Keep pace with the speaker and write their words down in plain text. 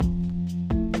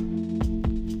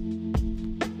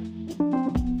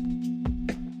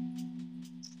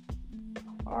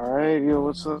Alright, yo,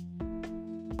 what's up?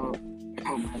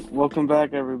 Welcome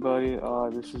back, everybody.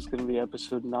 This is gonna be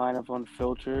episode 9 of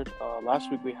Unfiltered. Last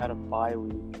week we had a bye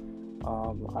week.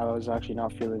 I was actually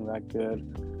not feeling that good.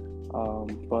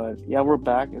 But yeah, we're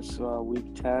back. It's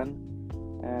week 10,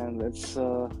 and it's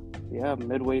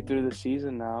midway through the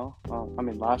season now.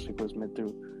 Last week was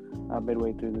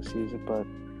midway through the season, but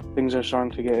things are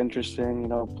starting to get interesting.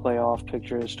 Playoff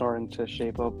picture is starting to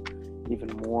shape up even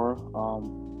more.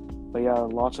 But yeah,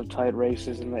 lots of tight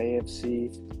races in the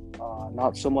AFC.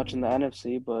 Not so much in the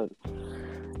NFC, but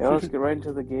yeah, let's get right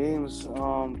into the games.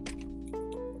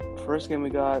 First game we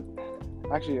got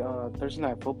Thursday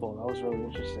Night Football. That was really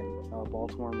interesting.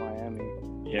 Baltimore and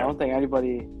Miami. Yeah. I don't think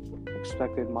anybody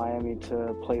expected Miami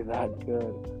to play that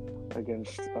good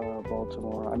against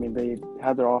Baltimore. I mean, they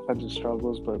had their offensive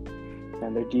struggles, but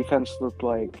man, their defense looked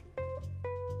like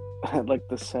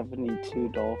the 72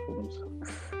 Dolphins.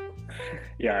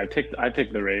 Yeah, I picked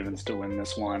the Ravens to win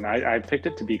this one. I picked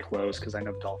it to be close because I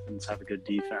know the Dolphins have a good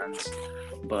defense.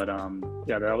 But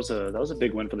that was a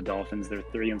big win for the Dolphins. They're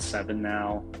 3-7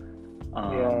 now.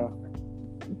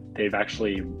 They've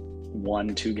actually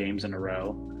won 2 games in a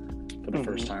row for the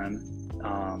first time.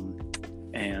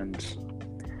 And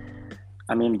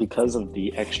I mean, because of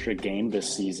the extra game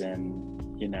this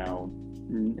season, you never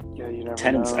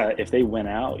 10 know. if they win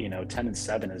out,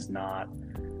 10-7 is not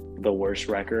the worst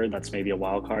record. That's maybe a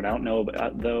wild card. I don't know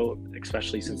though,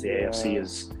 especially since the AFC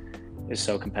is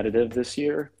so competitive this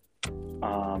year.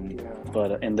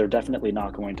 But they're definitely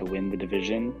not going to win the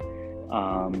division.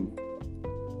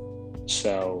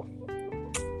 So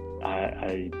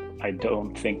I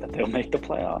don't think that they'll make the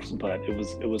playoffs, but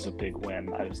it was a big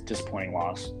win. It was a disappointing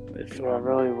loss if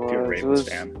really was. if you're a Ravens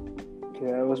fan.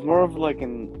 Yeah, it was more of like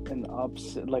an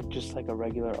upset, like just like a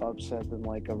regular upset than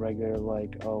like a regular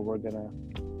we're gonna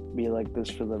be like this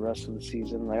for the rest of the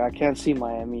season. Like I can't see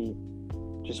Miami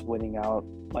just winning out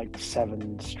like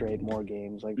 7 straight more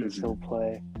games. Like they still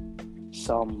play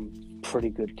some pretty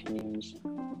good teams.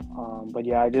 But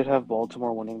yeah, I did have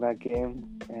Baltimore winning that game,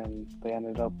 and they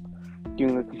ended up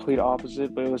doing the complete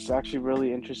opposite. But it was actually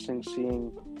really interesting seeing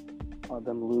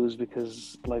them lose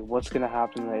because like what's gonna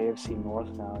happen in the AFC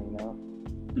North now?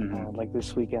 Like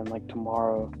this weekend, like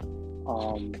tomorrow,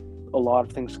 a lot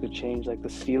of things could change. Like the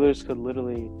Steelers could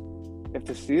literally, if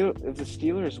the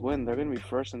Steelers win, they're gonna be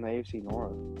first in the AFC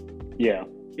North. Yeah,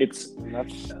 that's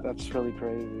really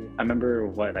crazy. I remember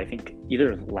I think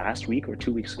either last week or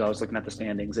 2 weeks ago, I was looking at the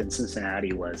standings and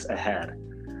Cincinnati was ahead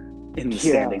in the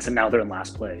standings, and now they're in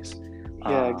last place.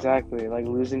 Yeah, exactly. Like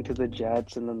losing to the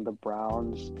Jets and then the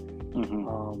Browns.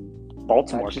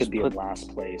 Baltimore could be in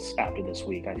last place after this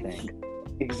week, I think.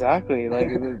 Exactly. Like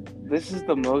this is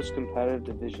the most competitive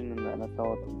division in the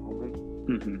NFL at the moment.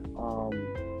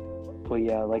 But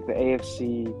yeah, like the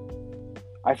AFC,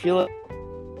 I feel like a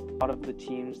lot of the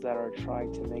teams that are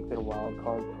trying to make their wild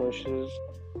card pushes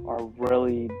are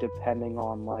really depending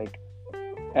on like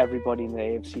everybody in the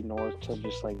AFC North to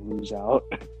just like lose out.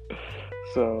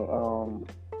 So,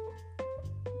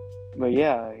 but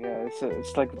yeah,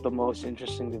 it's like the most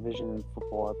interesting division in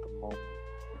football at the moment.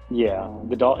 Yeah,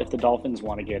 if the Dolphins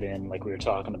want to get in, like we were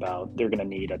talking about, they're going to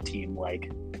need a team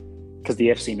because the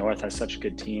AFC North has such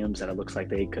good teams that it looks like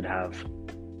they could have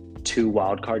 2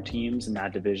 wildcard teams in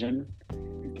that division.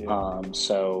 Yeah.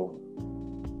 So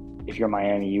if you're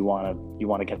Miami, you want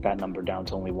to get that number down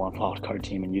to only 1 wildcard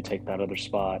team, and you take that other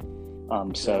spot.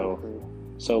 So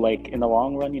like in the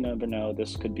long run, you never know.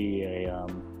 This could be a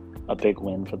big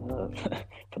win for the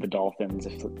for the Dolphins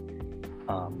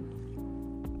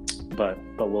but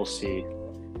we'll see.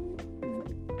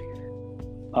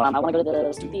 I want to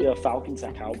go to the Falcons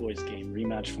and Cowboys game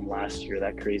rematch from last year.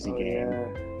 That crazy game,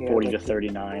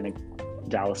 40-39,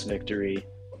 Dallas victory.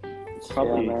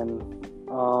 Probably. Yeah, man.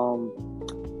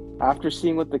 After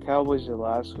seeing what the Cowboys did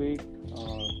last week,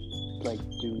 like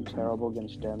doing terrible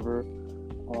against Denver,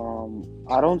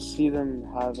 I don't see them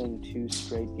having 2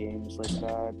 straight games like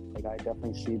that. Like I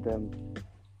definitely see them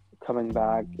coming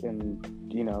back and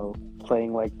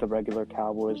playing like the regular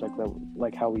Cowboys,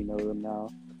 like how we know them now.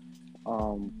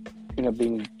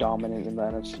 Being dominant in the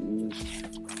NFC East.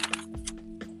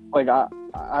 Like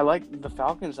I like the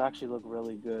Falcons actually look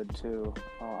really good too.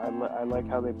 I like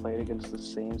how they played against the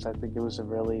Saints. I think it was a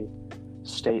really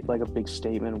a big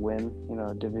statement win,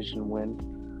 a division win.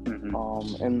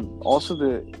 And also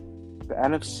the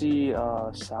NFC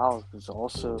South is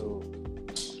also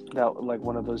that like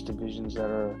one of those divisions that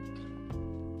are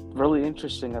really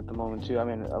interesting at the moment too. I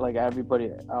mean, like everybody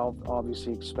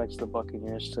obviously expects the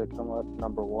Buccaneers to come up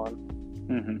number 1,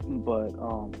 but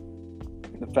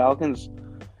the Falcons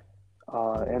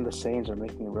and the Saints are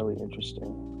making it really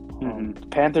interesting. The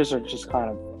Panthers are just kind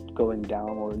of going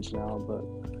downwards now, but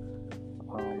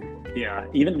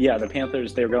the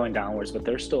Panthers, they're going downwards, but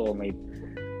they're still only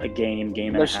a game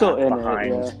and they're a still half in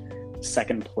behind it. Yeah.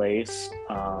 second place.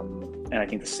 And I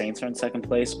think the Saints are in second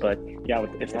place. But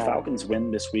if the Falcons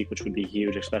win this week, which would be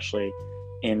huge, especially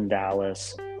in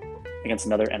Dallas against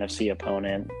another NFC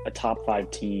opponent, a top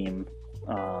 5 team.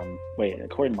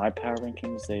 According to my power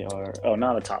rankings, they are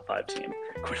not a top 5 team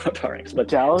according to my power rankings, but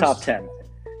Dallas? top 10.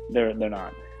 They're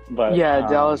not. But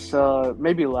Dallas.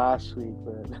 Maybe last week,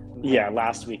 but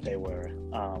last week they were.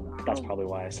 That's probably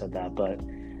why I said that. But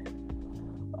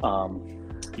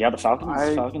the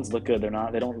Falcons look good.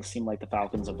 They don't seem like the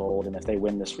Falcons of old. And if they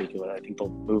win this week, I think they'll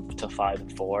move to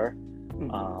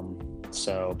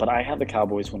 5-4. But I have the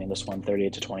Cowboys winning this one,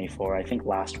 38-24. I think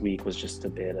last week was just a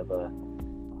bit of a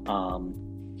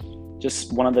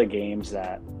just one of the games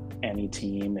that any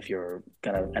team, if you're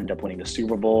gonna end up winning the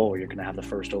Super Bowl or you're gonna have the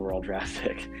first overall draft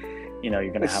pick,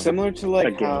 you're gonna have similar to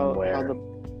like how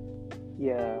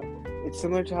it's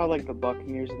similar to how like the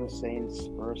Buccaneers and the Saints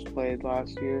first played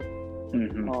last year.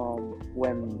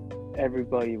 When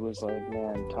everybody was like,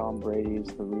 man, Tom Brady is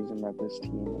the reason that this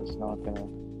team is not gonna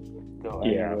go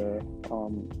anywhere.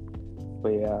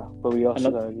 But we also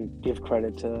gotta give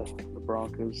credit to the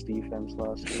Broncos defense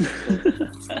last week.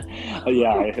 So.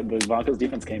 The Broncos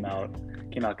defense came out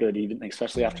good, even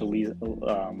especially after losing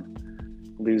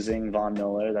Von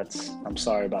Miller. I'm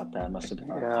sorry about that. Must have been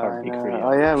a heartbreak for you.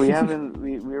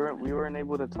 We weren't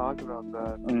able to talk about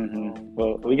that.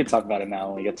 Well, we can talk about it now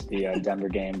when we get to the Denver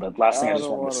game. But last thing I just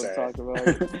want to say. Talk about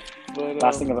it. But,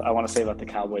 last thing I want to say about the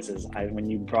Cowboys is when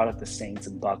you brought up the Saints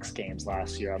and Bucks games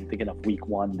last year, I'm thinking of Week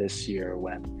 1 this year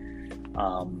when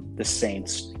the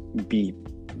Saints beat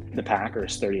the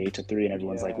Packers 38-3, and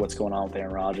everyone's like, "What's going on with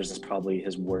Aaron Rodgers? It's probably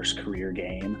his worst career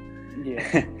game."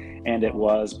 Yeah, and it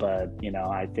was, but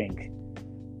I think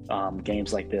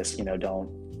games like this,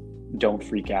 don't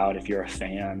freak out if you're a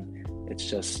fan. It's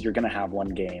just you're gonna have one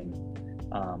game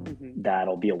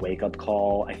that'll be a wake-up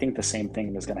call. I think the same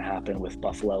thing is gonna happen with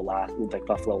Buffalo last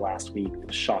week,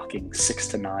 shocking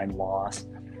 6-9 loss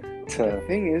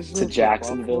to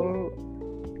Jacksonville.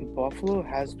 Buffalo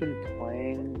has been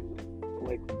playing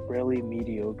like really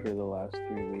mediocre the last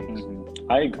 3 weeks.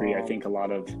 I agree. I think a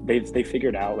lot of they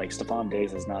figured out like Stephon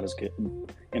Diggs is not as good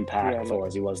impactful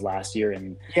as he was last year,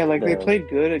 and they played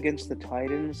good against the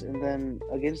Titans, and then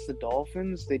against the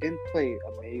Dolphins they didn't play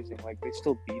amazing. Like they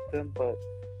still beat them, but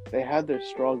they had their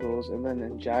struggles, and then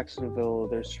in Jacksonville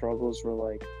their struggles were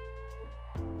like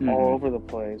all over the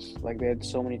place. Like they had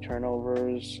so many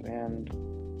turnovers, and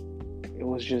it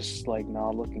was just like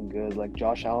not looking good. Like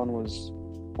Josh Allen was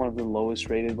one of the lowest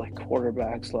rated like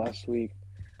quarterbacks last week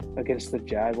against the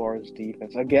Jaguars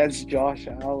defense. Against Josh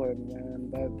Allen,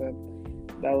 man,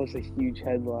 that was a huge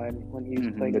headline when he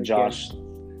was playing the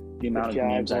amount of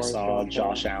memes I saw of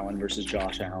Josh Allen versus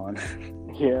Josh Allen.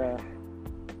 Yeah.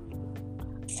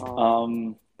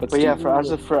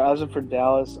 As of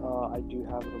Dallas, I do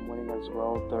have them winning as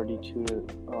well,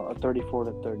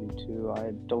 34-32.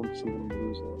 I don't see them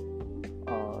losing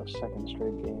a second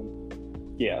straight game.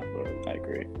 Yeah, I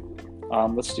agree.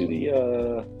 Let's do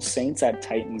the Saints at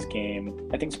Titans game.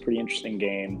 I think it's a pretty interesting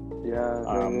game. Yeah,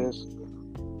 it is.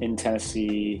 In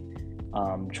Tennessee,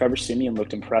 Trevor Siemian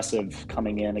looked impressive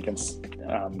coming in against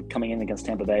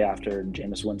Tampa Bay after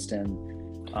Jameis Winston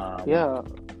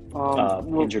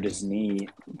injured his knee.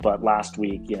 But last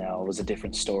week, it was a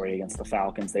different story against the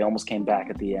Falcons. They almost came back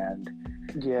at the end.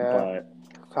 Yeah. But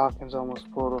Falcons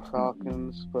almost pulled the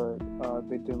Falcons, but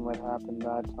they didn't let it happen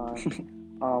that time.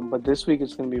 But this week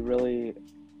it's going to be really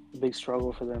a big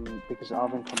struggle for them because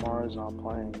Alvin Kamara is not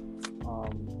playing.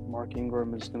 Mark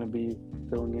Ingram is going to be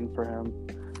filling in for him.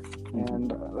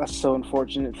 And that's so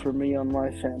unfortunate for me on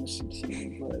my fantasy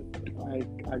team. But I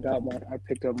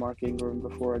picked up Mark Ingram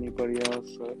before anybody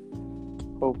else, so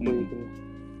hopefully he can.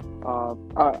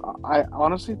 I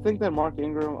honestly think that Mark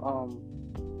Ingram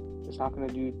is not going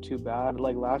to do too bad.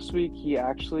 Like last week, he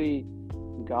actually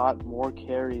got more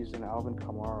carries than Alvin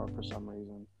Kamara for some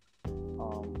reason,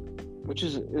 which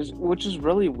is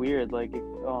really weird. Like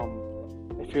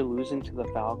if you're losing to the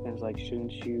Falcons, like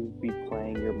shouldn't you be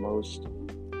playing your most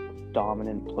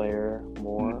dominant player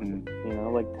more?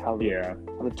 Like how the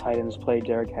Titans play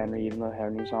Derrick Henry, even though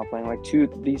Henry's not playing. Like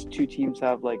these two teams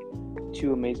have like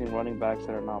two amazing running backs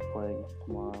that are not playing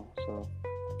tomorrow. So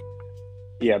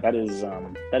yeah, that is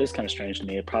kind of strange to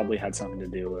me. It probably had something to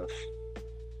do with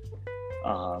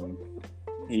I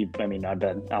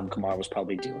bet Alvin Kamara was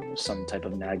probably dealing with some type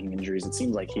of nagging injuries. It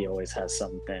seems like he always has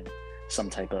some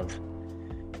type of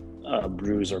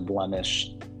bruise or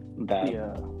blemish that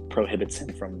prohibits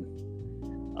him from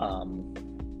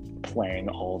playing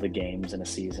all the games in a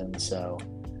season. So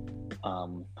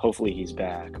hopefully he's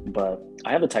back. But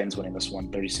I have the Titans winning this one,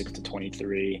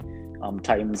 36-23.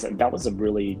 Titans, that was a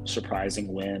really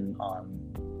surprising win on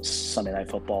Sunday Night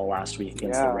Football last week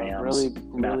against the Rams. Really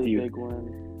big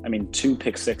win. I mean, 2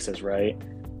 pick sixes, right?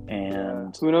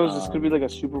 And who knows? This could be like a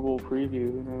Super Bowl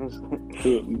preview. Who knows?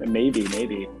 Maybe.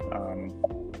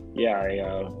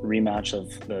 A rematch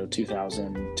of the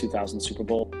 2000 Super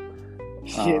Bowl.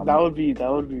 Yeah, that would be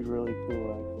really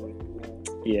cool,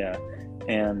 actually. Yeah,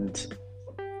 and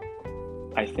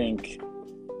I think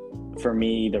for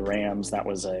me, the Rams, that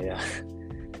was I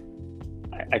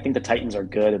think the Titans are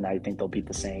good, and I think they'll beat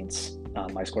the Saints.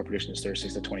 My score prediction is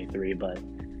 36-23, but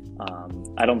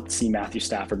I don't see Matthew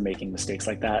Stafford making mistakes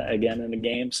like that again in a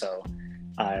game. So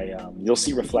you'll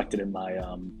see reflected in my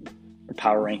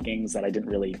power rankings that I didn't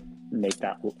really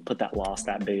put that loss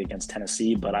that big against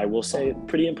Tennessee, but I will say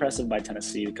pretty impressive by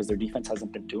Tennessee because their defense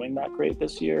hasn't been doing that great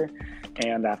this year,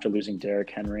 and after losing Derrick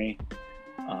Henry,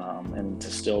 and to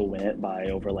still win it by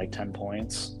over like 10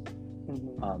 points,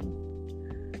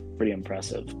 pretty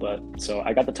impressive. But so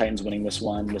I got the Titans winning this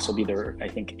one. This will be their, I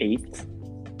think,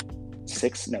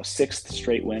 sixth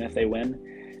straight win if they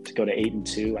win to go to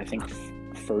 8-2. I think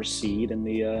first seed in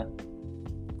the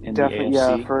definitely, AFC.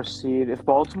 yeah, first seed. If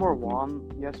Baltimore won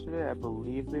yesterday, I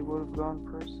believe they would have gone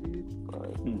first seed.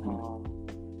 But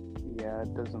yeah,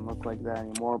 it doesn't look like that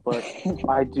anymore. But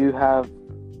I do have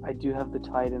the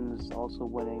Titans also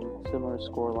winning, similar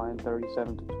scoreline,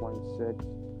 37-26.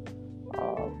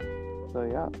 So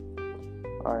yeah.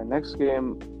 All right, next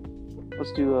game.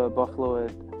 Let's do Buffalo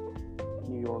at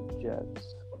New York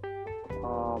Jets.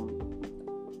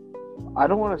 I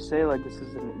don't want to say like this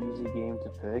is an easy game to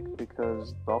pick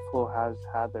because Buffalo has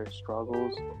had their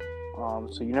struggles,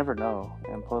 so you never know.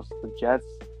 And plus, the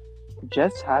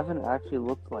Jets haven't actually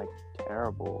looked like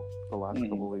terrible the last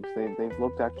couple of weeks. They've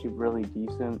looked actually really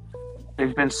decent.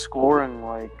 They've been scoring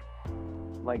like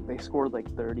they scored like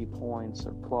 30 points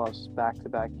or plus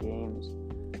back-to-back games.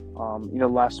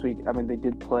 Last week, I mean, they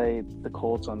did play the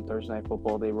Colts on Thursday Night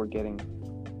Football. They were getting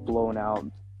blown out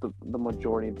the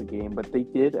majority of the game, but they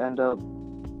did end up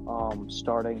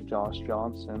starting Josh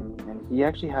Johnson, and he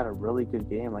actually had a really good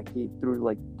game. Like he threw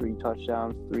like 3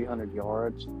 touchdowns, 300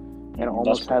 yards, and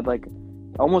almost had like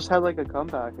a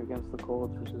comeback against the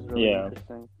Colts, which is really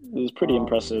interesting. It was pretty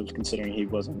impressive considering he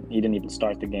didn't even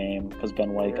start the game because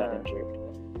Ben White got injured.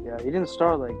 Yeah, he didn't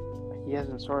start he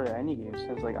hasn't started any game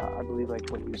since I believe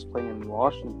when he was playing in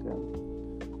Washington.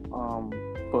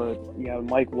 But yeah,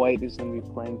 Mike White is going to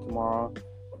be playing tomorrow.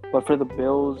 But for the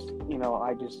Bills,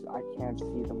 I can't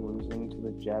see them losing to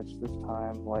the Jets this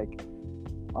time.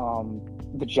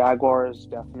 The Jaguars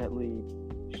definitely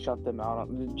shut them out.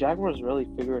 The Jaguars really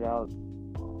figured out,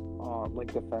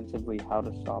 defensively how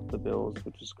to stop the Bills,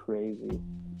 which is crazy.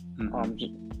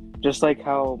 Just like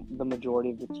how the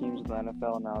majority of the teams in the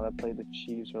NFL now that play the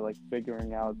Chiefs are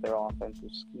figuring out their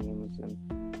offensive schemes and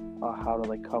how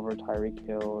to cover Tyreek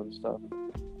Hill and stuff.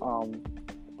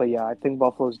 But yeah, I think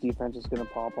Buffalo's defense is going to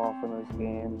pop off in this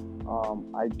game.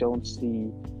 I don't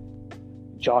see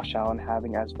Josh Allen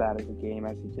having as bad as a game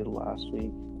as he did last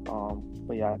week.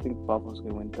 But yeah, I think Buffalo's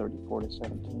going to win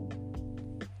 34-17.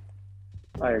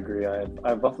 I agree. I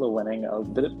have Buffalo winning a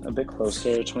bit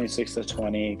closer,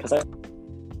 26-20, because I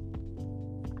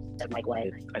said Mike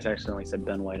White. I accidentally said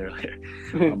Ben White earlier,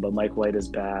 but Mike White is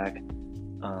back,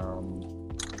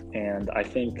 and I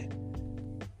think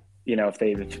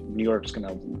if New York's going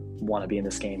to want to be in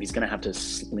this game, he's going to have to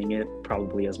sling it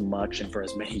probably as much and for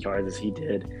as many yards as he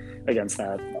did against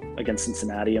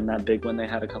Cincinnati in that big win they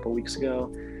had a couple weeks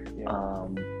ago. Yeah.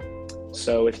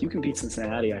 So if you can beat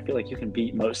Cincinnati, I feel like you can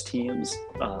beat most teams.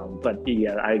 But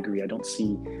yeah, I agree. I don't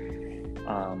see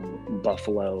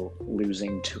Buffalo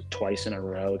losing twice in a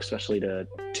row, especially to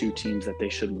 2 teams that they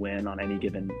should win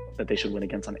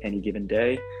against on any given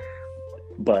day.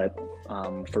 But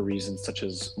for reasons such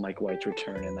as Mike White's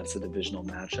return, and that's a divisional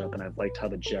matchup, and I've liked how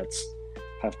the Jets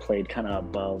have played kind of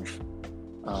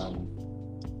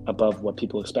above what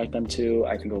people expect them to.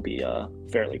 I think it'll be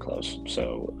fairly close.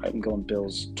 So I'm going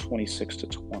Bills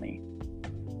 26-20.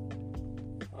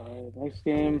 Next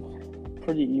game,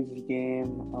 pretty easy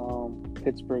game.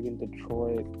 Pittsburgh and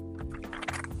Detroit.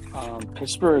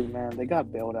 Pittsburgh, man, they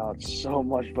got bailed out so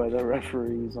much by the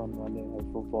referees on Monday Night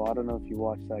Football. I don't know if you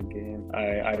watched that game.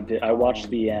 I did. I watched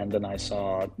the end, and I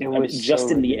saw. Just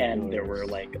in the end, there were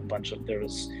there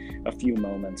was a few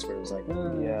moments where it was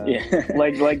yeah.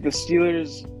 like the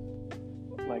Steelers,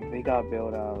 they got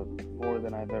bailed out more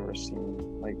than I've ever seen.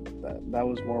 That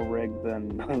was more rigged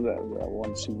than that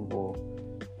one Super Bowl.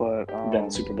 But then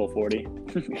Super Bowl 40.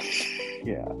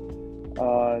 Yeah.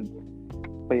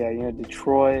 But yeah,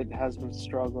 Detroit has been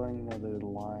struggling. They're the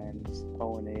Lions,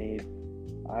 0-8.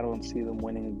 I don't see them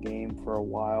winning a game for a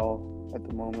while at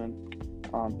the moment.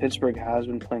 Pittsburgh has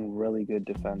been playing really good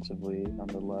defensively,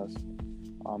 nonetheless,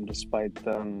 despite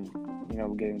them,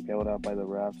 getting bailed out by the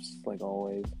refs, like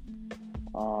always.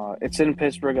 It's in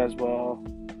Pittsburgh as well,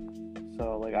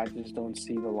 so, I just don't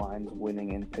see the Lions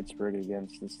winning in Pittsburgh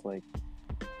against this,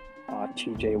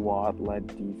 T.J. Watt-led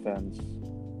defense.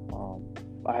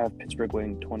 I have Pittsburgh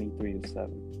winning 23-7.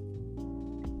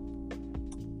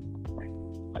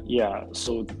 Yeah,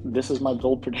 so this is my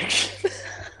bold prediction.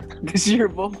 This is your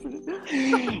bold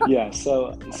prediction? Yeah,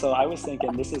 so I was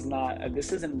thinking this isn't,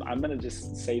 I'm going to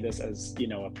just say this as,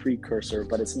 a precursor,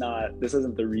 but this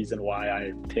isn't the reason why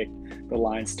I picked the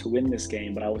Lions to win this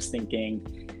game, but I was thinking,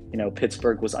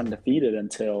 Pittsburgh was undefeated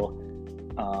until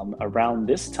around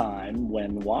this time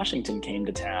when Washington came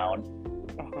to town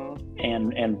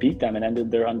and beat them and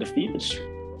ended their undefeated streak.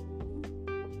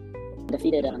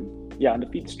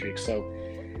 Undefeated streak. So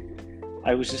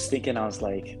I was just thinking, I was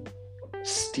like,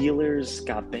 Steelers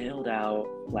got bailed out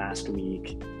last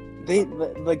week. The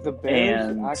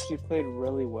Bears actually played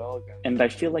really well against them. And I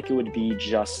feel like it would be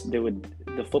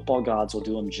the football gods will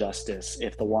do them justice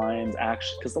if the Lions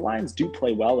because the Lions do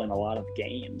play well in a lot of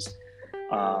games.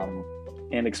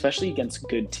 And especially against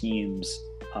good teams.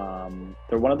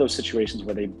 They're one of those situations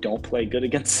where they don't play good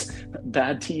against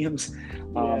bad teams.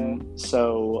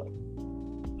 So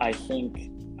I think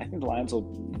the Lions will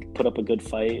put up a good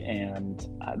fight, and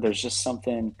there's just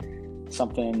something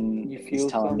is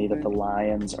telling me that the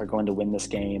Lions are going to win this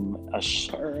game.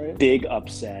 Big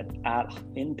upset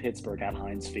in Pittsburgh at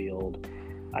Heinz Field.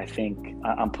 I think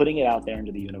I'm putting it out there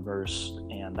into the universe,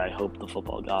 and I hope the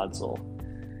football gods will,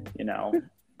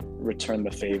 return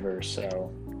the favor.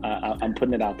 So I'm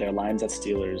putting it out there. Lions at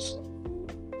Steelers.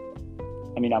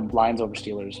 I'm Lions over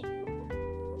Steelers.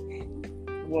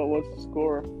 What's the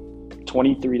score?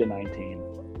 23-19.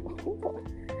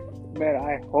 Man,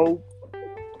 I hope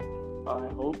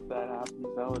that happens.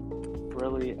 That would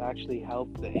really actually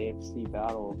help the AFC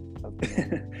battle.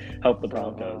 Help the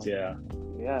Broncos, yeah.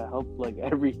 Yeah, help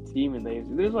every team in the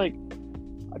AFC. There's I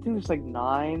think there's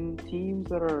 9 teams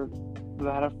that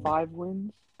have 5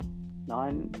 wins.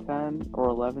 9, 10, or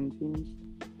 11 teams.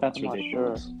 That's I'm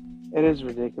ridiculous. Not sure. It is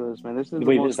ridiculous, man. This is the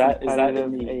most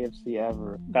competitive AFC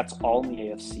ever. That's all in the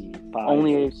AFC.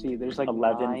 Only AFC. There's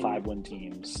 11 5-win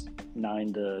teams.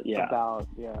 9 to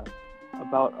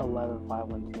About 11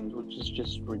 5-win teams, which is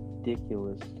just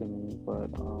ridiculous to me. But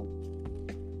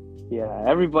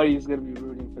everybody's gonna be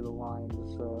rooting for the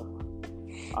Lions. So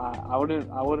I would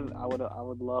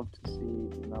love to see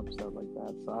an upset like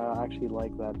that. So I actually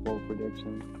like that bold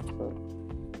prediction. So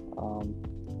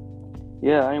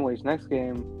anyways, next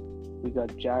game we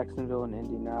got Jacksonville and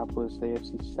Indianapolis,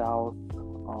 AFC South.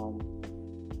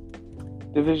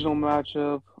 Divisional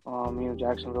matchup.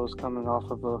 Jacksonville's coming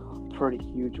off of a pretty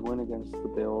huge win against the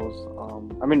Bills.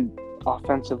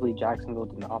 Offensively, Jacksonville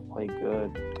did not play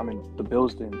good. The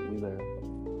Bills didn't either,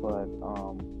 but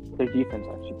their defense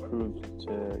actually proved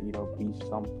to be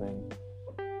something.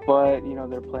 But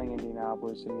they're playing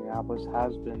Indianapolis. Indianapolis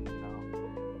has been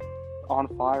on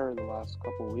fire the last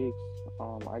couple of weeks.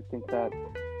 I think that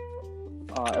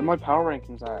in my power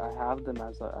rankings, I have them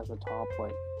as a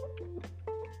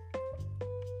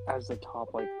top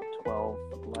 12,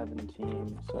 11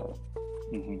 team. So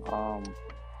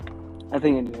I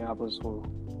think Indianapolis will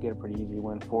get a pretty easy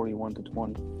win,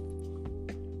 41-20.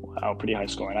 Wow, pretty high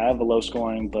scoring. I have the low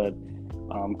scoring, but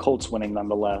Colts winning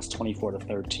nonetheless,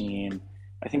 24-13.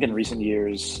 I think in recent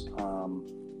years,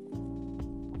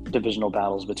 divisional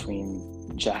battles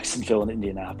between Jacksonville and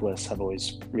Indianapolis have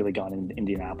always really gone in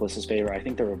Indianapolis' favor. I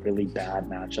think they're a really bad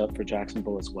matchup for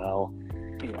Jacksonville as well.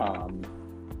 Yeah.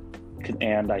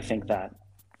 And I think that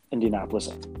Indianapolis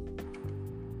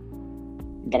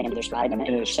getting into their stride, and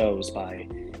it shows by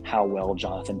how well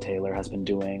Jonathan Taylor has been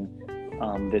doing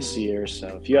this year.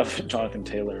 So if you have Jonathan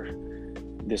Taylor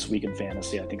this week in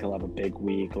fantasy, I think he'll have a big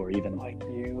week, or even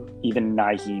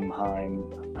Nyheim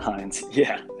Hines.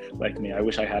 Yeah, like me. I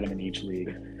wish I had him in each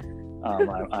league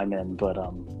I'm in. But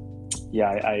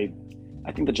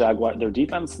I think the Jaguars, their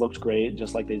defense looked great,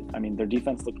 their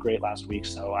defense looked great last week.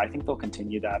 So I think they'll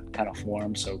continue that kind of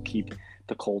form. So keep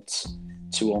the Colts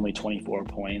to only 24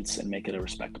 points and make it a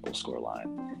respectable scoreline.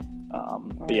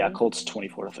 Colts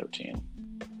 24-13.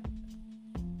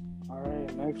 All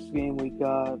right, next game we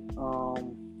got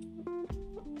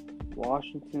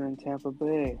Washington and Tampa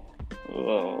Bay.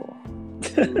 Whoa.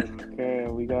 Okay,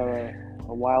 we got a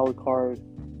wild card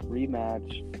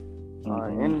rematch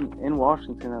in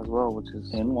Washington as well, which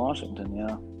is in Washington,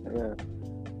 yeah.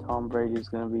 Tom Brady's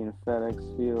gonna be in FedEx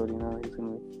Field. You know, he's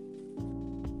gonna be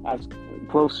as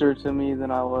closer to me than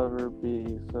I'll ever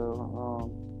be. So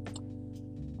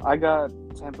I got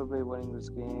Tampa Bay winning this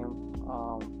game.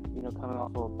 You know, coming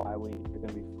off of a bye week, they're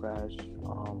gonna be fresh.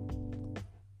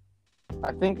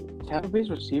 I think Tampa Bay's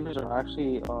receivers are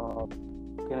actually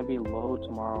gonna be low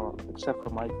tomorrow, except for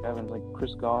Mike Evans. Like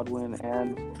Chris Godwin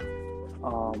and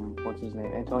what's his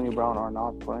name, Antonio Brown are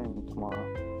not playing tomorrow.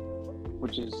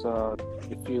 Which is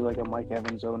if you're like a Mike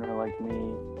Evans owner like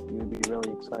me, you'd be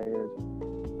really excited.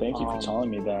 Thank you for telling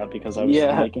me that, because I was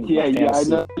making I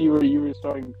know you were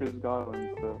starting Chris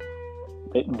Godwin. So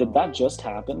did that just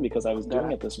happen? Because I was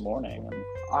doing it this morning. And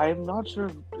I'm not sure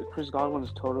if Chris Godwin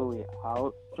is totally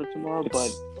out for tomorrow,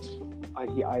 but I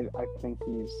think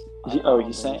he's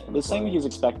saying he's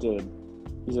expected.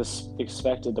 He's just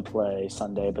expected to play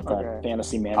Sunday, but that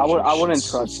fantasy manager. I wouldn't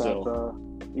trust that though.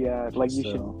 Yeah, like you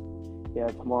should. Yeah,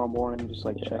 tomorrow morning, just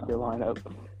check your lineup.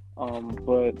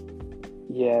 But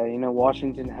yeah, you know,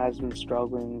 Washington has been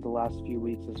struggling the last few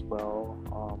weeks as well.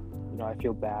 You know, I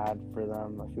feel bad for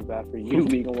them. I feel bad for you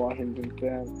being a Washington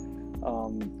fan.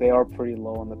 They are pretty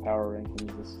low on the power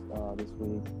rankings this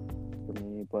week for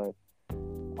me, but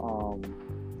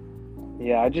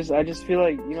yeah, I just feel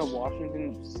like, you know,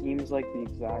 Washington seems like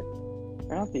they're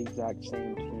not the exact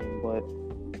same team, but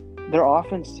their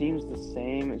offense seems the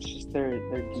same. It's just their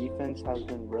defense has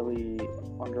been really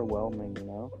underwhelming, you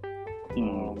know.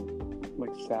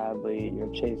 Like sadly, you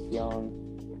know, Chase Young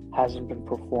hasn't been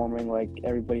performing like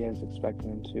everybody has expected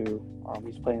him to.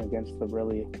 He's playing against the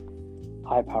really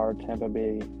high-powered Tampa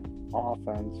Bay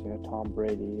offense. You know, Tom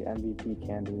Brady, MVP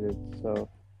candidate. So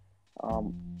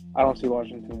I don't see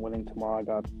Washington winning tomorrow. I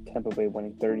got Tampa Bay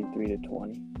winning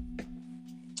 33-20.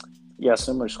 Yeah,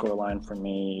 similar scoreline for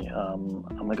me. I'm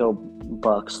gonna go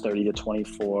Bucks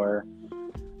 30-24.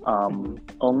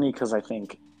 Only because I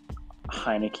think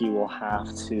Heineke will have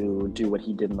to do what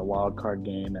he did in the wild card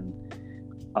game and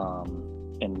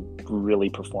really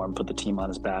perform, put the team on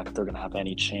his back if they're gonna have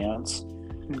any chance.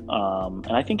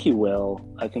 And I think he will.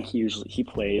 I think he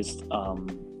plays.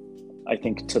 I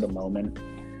think to the moment.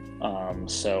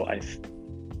 So I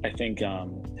think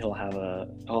he'll have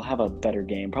a better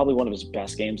game, probably one of his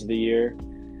best games of the year.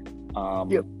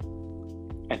 Yep.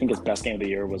 I think his best game of the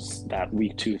year was that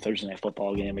week 2 Thursday Night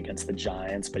Football game against the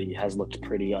Giants, but he has looked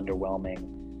pretty underwhelming.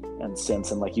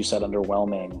 And like you said,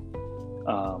 underwhelming.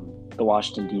 The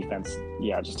Washington defense,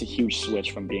 just a huge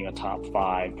switch from being a top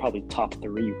 5, probably top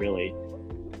 3 really,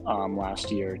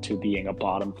 last year to being a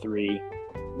bottom 3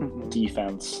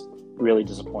 defense. Really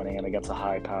disappointing, and against a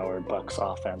high-powered Bucs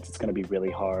offense, it's going to be really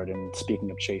hard. And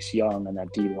speaking of Chase Young and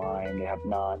that D-line, they have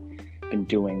not been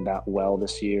doing that well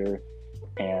this year.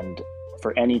 And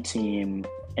for any team,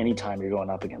 anytime you're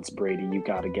going up against Brady, you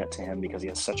got to get to him because he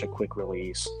has such a quick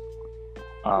release.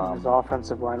 His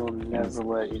offensive line will never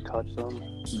let you touch them.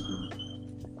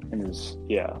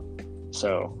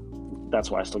 So that's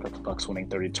why I still got the Bucs winning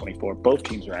 30-24. Both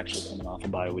teams are actually coming off a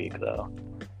bye week, though.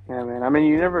 Yeah, man. I mean,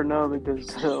 you never know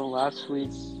because last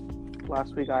week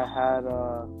I had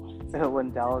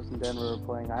when Dallas and Denver were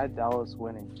playing, I had Dallas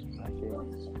winning that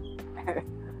game,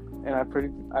 and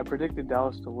I predicted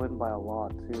Dallas to win by a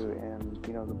lot too. And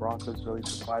you know, the Broncos really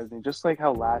surprised me, just like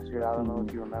how last year. I don't know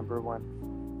if you remember when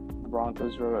the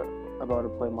Broncos were about to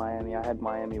play Miami. I had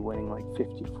Miami winning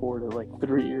 54-3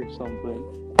 or something,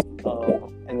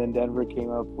 and then Denver came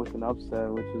up with an upset,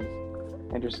 which is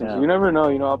interesting. So you never know.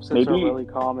 You know, upsets are really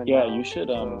common. Yeah, you should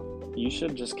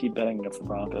just keep betting against the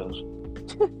Broncos.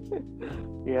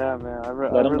 Yeah, man. I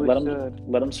really should.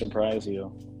 Let them surprise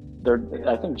you.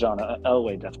 I think John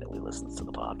Elway definitely listens to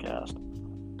the podcast.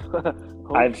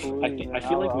 I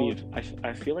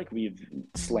feel like we've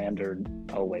slandered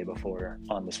Elway before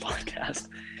on this podcast.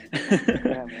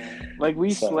 Yeah, man.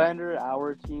 We slander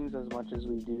our teams as much as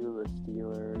we do the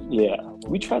Steelers. Yeah,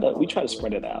 we try to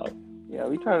spread it out. Yeah,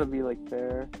 we try to be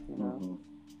fair, you know.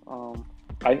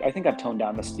 I think I've toned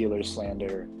down the Steelers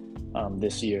slander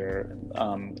this year,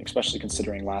 especially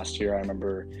considering last year. I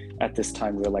remember at this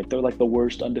time we were they're the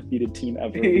worst undefeated team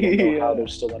ever. We don't know how they're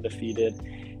still undefeated,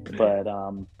 but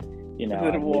you know,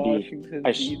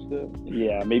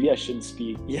 maybe I shouldn't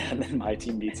speak. Yeah, and then my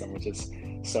team beats them, which is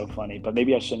so funny. But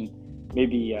maybe I shouldn't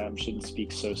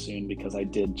speak so soon because I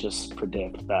did just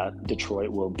predict that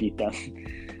Detroit will beat them.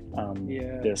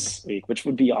 This week, which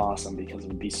would be awesome because it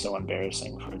would be so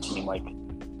embarrassing for a team like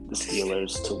the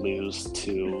Steelers to lose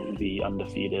to the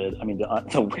undefeated. I mean, the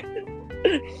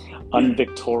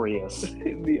unvictorious.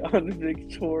 The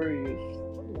unvictorious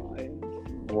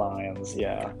Lions.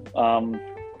 Yeah.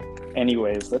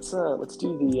 Anyways, let's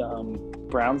do the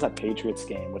Browns at Patriots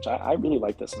game, which I really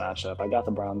like this matchup. I got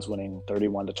the Browns winning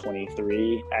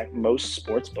 31-23. Most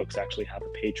sports books actually have the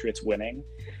Patriots winning,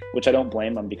 which I don't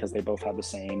blame them because they both have the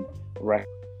same record.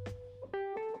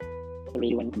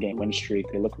 3-game win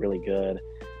streak. They look really good.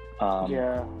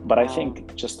 But I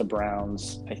think just the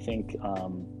Browns. I think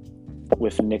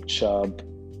with Nick Chubb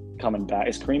coming back,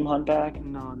 is Kareem Hunt back?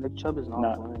 No, Nick Chubb is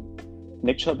not playing.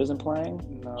 Nick Chubb isn't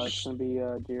playing? No, it's going to be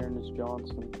Dearness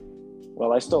Johnson.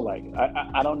 Well, I still like it.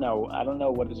 I don't know. I don't know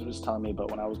what it was telling me,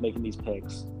 but when I was making these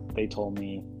picks, they told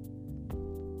me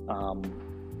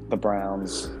the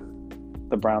Browns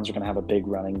are going to have a big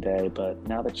running day. But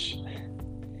now that you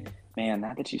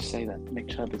say that Nick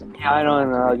Chubb isn't playing, I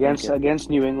don't know. Against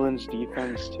New England's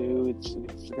defense too, it's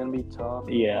going to be tough.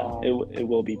 Yeah, it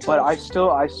will be tough. But I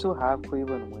still have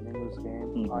Cleveland winning this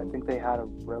game. Mm-hmm. I think they had a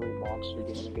really monster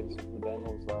game against the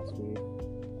Bengals last week.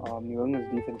 New England's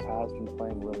defense has been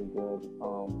playing really good.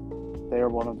 They are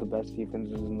one of the best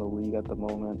defenses in the league at the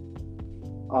moment.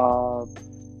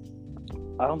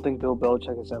 I don't think Bill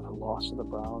Belichick has ever lost to the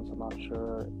Browns. I'm not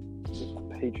sure if the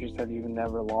Patriots have even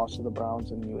never lost to the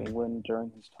Browns in New England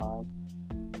during his time.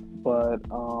 But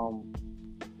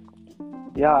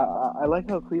I like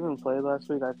how Cleveland played last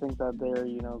week. I think that they're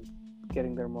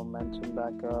getting their momentum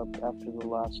back up after the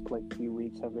last few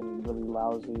weeks have been really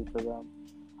lousy for them.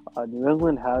 New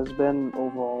England has been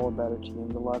overall a better team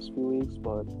the last few weeks,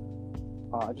 but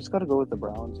I just got to go with the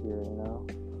Browns here,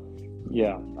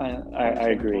 Yeah,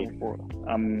 I agree.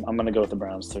 I'm going to go with the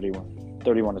Browns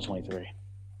 31-23.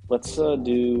 Let's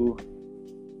do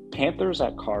Panthers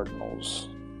at Cardinals.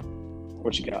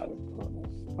 What you got?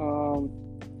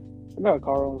 I got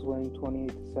Cardinals winning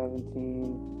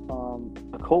 28-17.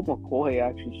 Colt McCoy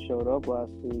actually showed up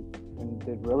last week and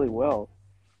did really well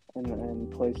in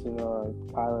place of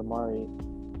Kyler Murray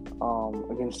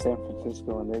against San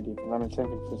Francisco and their defense. I mean, San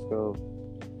Francisco,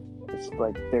 it's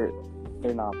like they're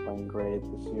not playing great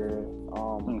this year.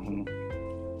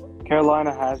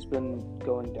 Carolina has been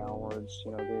going downwards.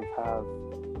 They've had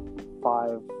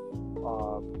 5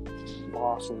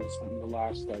 losses in the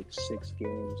last 6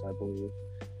 games, I believe.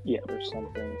 Yeah, or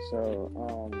something. So,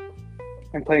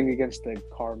 I'm playing against the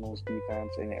Cardinals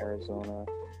defense in Arizona.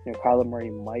 Kyler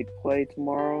Murray might play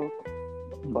tomorrow,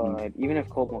 but even if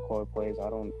Colt McCoy plays,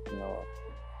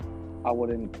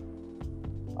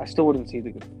 I still wouldn't see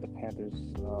the Panthers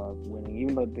winning,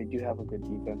 even though they do have a good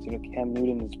defense. Cam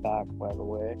Newton is back, by the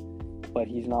way, but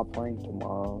he's not playing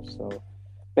tomorrow. So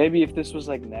maybe if this was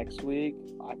next week,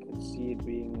 I could see it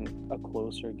being a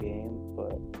closer game,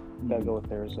 but gotta go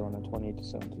with Arizona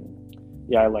 28-17.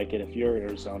 Yeah, I like it. If you're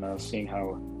Arizona, seeing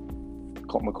how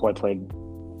Colt McCoy played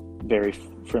very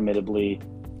formidably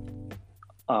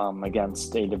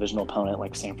against a divisional opponent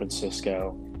like San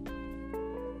Francisco,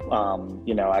 I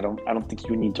don't think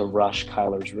you need to rush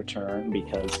Kyler's return,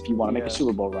 because if you want to make a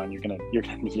Super Bowl run, you're gonna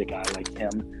need a guy like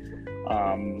him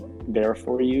there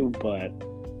for you. But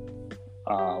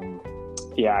I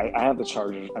have the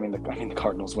Chargers. The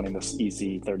Cardinals winning this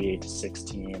easy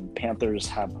 38-16. Panthers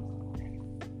have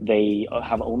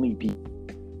only beat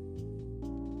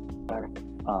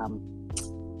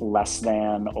less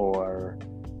than or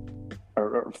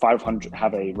 500,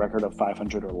 have a record of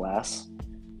 500 or less.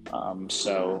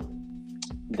 So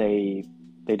they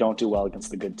don't do well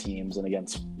against the good teams and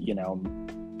against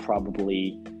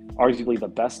probably arguably the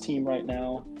best team right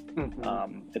now.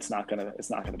 It's not gonna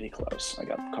be close. I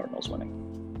got the Cardinals winning.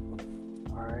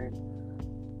 All right.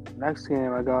 Next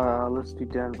game, I got let's do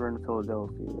Denver and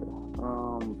Philadelphia.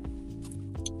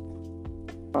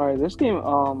 All right, this game,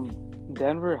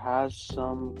 Denver has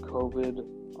some COVID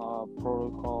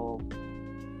protocol.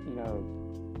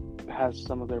 Has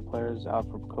some of their players out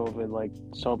for COVID,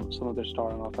 some of their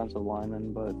starting offensive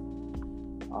linemen, but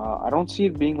I don't see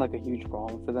it being a huge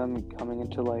problem for them coming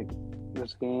into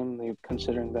this game.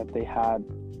 Considering that they had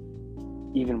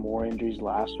even more injuries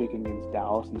last week against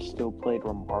Dallas and still played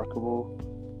remarkable.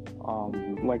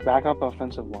 Backup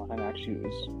offensive line actually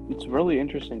it's really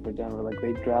interesting for Denver.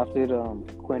 They drafted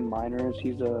Quinn Miners.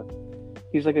 He's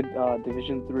like a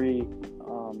Division III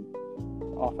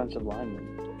offensive lineman.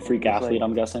 Freak athlete,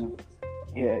 I'm guessing.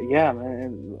 Yeah,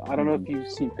 man. I don't know if you've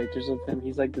seen pictures of him.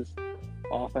 He's this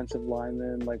offensive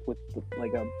lineman, with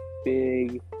a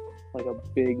big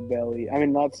belly.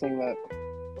 Not saying that.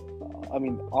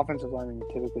 Offensive linemen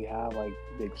typically have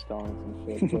big stomachs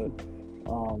and shit,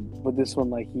 but this one,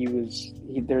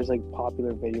 there's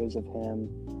popular videos of him.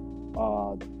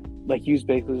 He was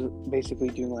basically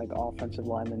doing offensive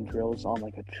lineman drills on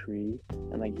a tree,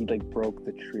 and he broke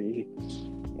the tree,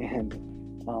 and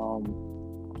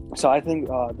So I think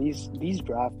these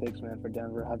draft picks, man, for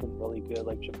Denver have been really good.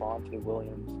 Like Javonte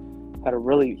Williams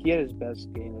he had his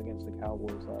best game against the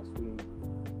Cowboys last week.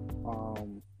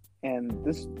 And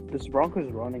this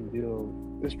Broncos running duo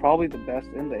is probably the best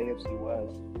in the AFC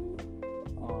West.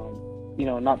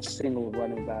 Not single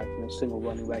running back. Single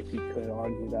running back, you could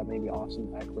argue that maybe Austin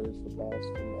Eckler is the best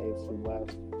in the AFC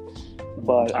West.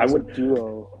 But as a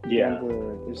duo,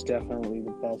 Denver is definitely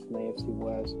the best in the AFC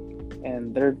West.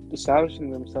 And they're establishing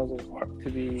themselves to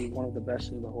be one of the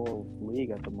best in the whole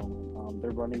league at the moment.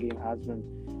 Their running game has been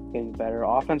getting better.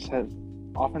 Offense has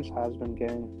been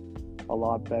getting a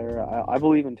lot better. I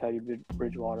believe in Teddy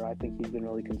Bridgewater. I think he's been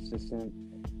really consistent.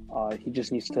 He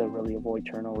just needs to really avoid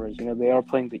turnovers. They are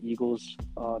playing the Eagles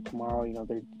tomorrow.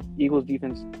 Their Eagles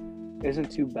defense isn't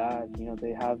too bad.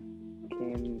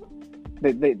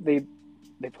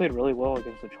 They played really well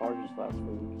against the Chargers last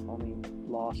week. Only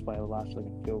lost by a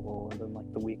last-second field goal, and then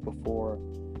the week before,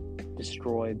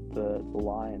 destroyed the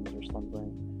Lions or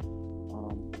something.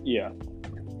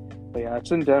 But yeah,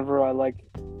 it's in Denver. I like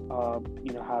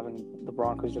having the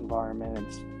Broncos environment.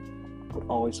 It's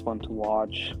always fun to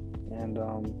watch, and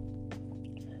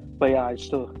but yeah, I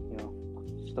still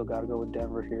got to go with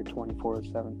Denver here,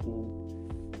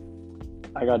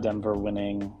 24-17. I got Denver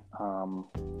winning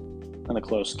in a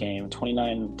close game,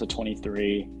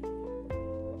 29-23.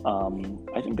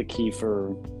 I think the key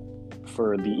for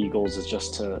the Eagles is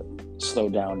just to slow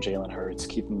down Jalen Hurts,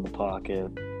 keep him in the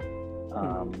pocket.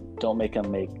 Don't let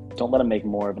him make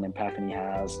more of an impact than he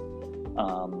has.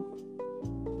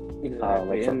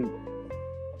 Exactly.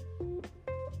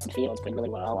 Fields played really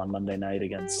well on Monday night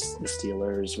against the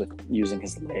Steelers with using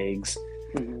his legs,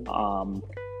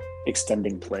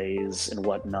 extending plays and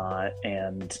whatnot,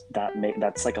 and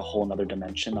that's like a whole nother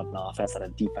dimension of an offense that a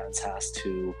defense has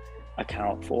to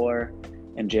account for.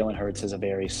 And Jalen Hurts is a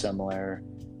very similar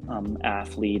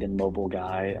athlete and mobile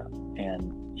guy,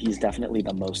 and he's definitely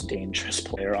the most dangerous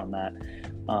player on that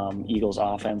Eagles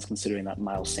offense, considering that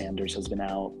Miles Sanders has been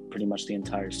out pretty much the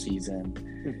entire season.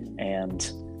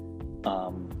 And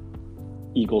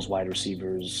Eagles wide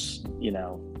receivers,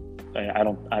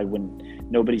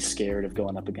 nobody's scared of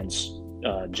going up against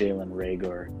Jalen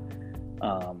Reagor.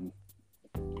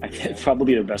 I think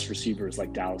probably their best receiver is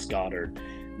like Dallas Goedert,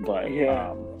 but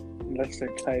that's their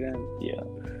tight end.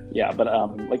 Yeah, but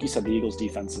like you said, the Eagles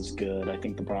defense is good. I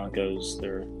think the Broncos,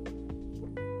 their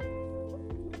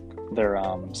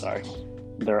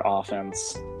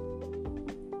offense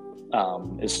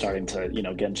is starting to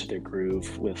get into their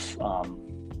groove with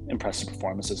impressive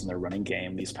performances in their running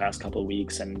game these past couple of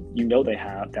weeks, and they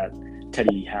have that.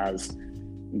 Teddy has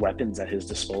weapons at his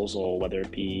disposal, whether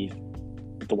it be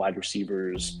the wide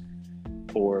receivers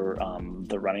or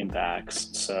the running backs.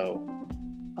 So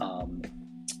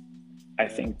I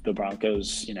think the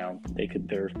Broncos,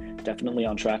 they're definitely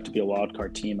on track to be a wild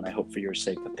card team, and I hope for your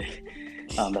sake that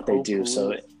they do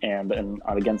so. And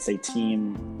against a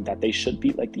team that they should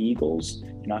beat, like the Eagles,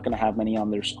 you're not going to have many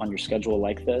on your schedule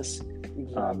like this.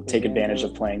 Take advantage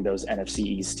of playing those NFC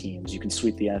East teams. You can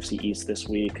sweep the NFC East this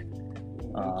week.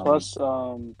 Plus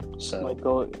the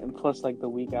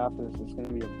week after this, it's going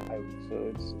to be a bye week, so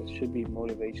it should be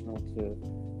motivational to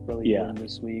really win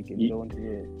this week and go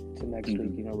into next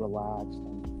week, relax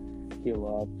and heal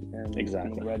up and be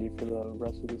ready for the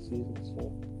rest of the season.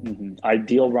 So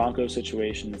ideal Broncos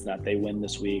situation is that they win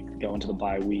this week, go into the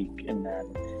bye week, and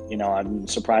then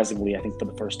surprisingly, I think for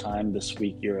the first time this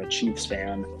week you're a Chiefs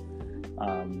fan.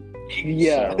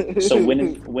 So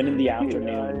win in the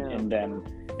afternoon, and then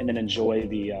enjoy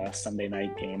the Sunday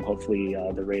night game. Hopefully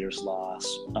the Raiders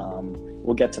loss.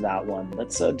 We'll get to that one.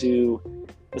 Let's do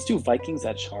Vikings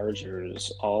at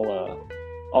Chargers.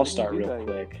 I'll start real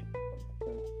quick.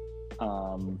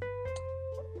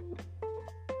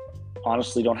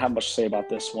 Honestly, don't have much to say about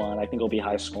this one. I think it'll be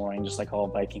high scoring, just like all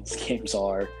Vikings games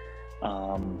are.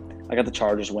 I got the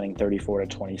Chargers winning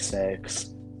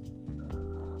 34-26.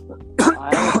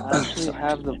 I actually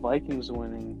have the Vikings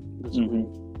winning this week.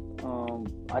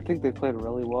 I think they played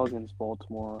really well against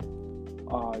Baltimore.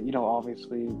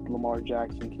 Obviously Lamar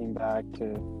Jackson came back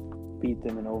to beat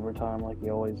them in overtime like he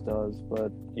always does.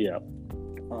 But the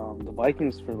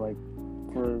Vikings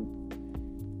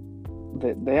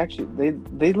they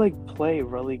play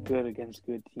really good against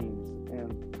good teams,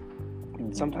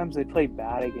 and sometimes they play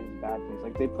bad against bad teams.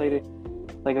 Like they played it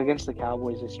against the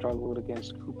Cowboys. They struggled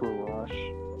against Cooper Rush.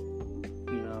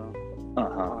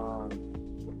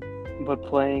 But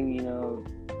playing,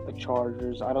 the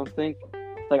Chargers, I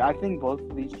think both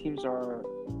of these teams are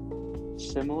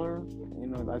similar.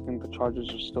 I think the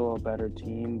Chargers are still a better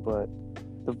team, but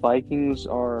the Vikings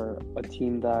are a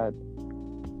team that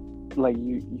like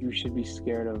you should be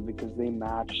scared of because they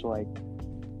match like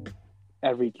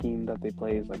every team that they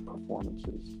play is like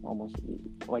performances almost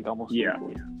Yeah.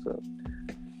 equally. So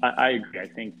I agree. I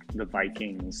think the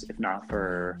Vikings, if not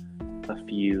for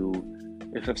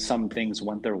if some things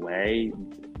went their way,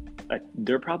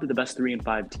 they're probably the best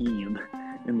 3-5 team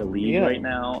in the league right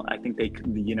now. I think they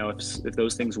could, if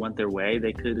those things went their way,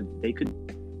 they could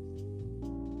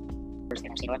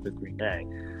with Green Bay.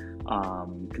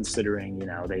 Considering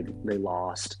they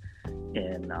lost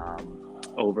in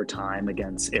overtime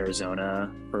against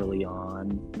Arizona early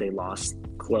on. They lost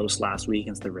close last week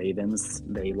against the Ravens.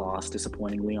 They lost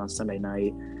disappointingly on Sunday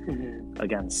night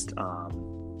against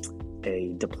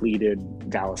a depleted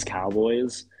Dallas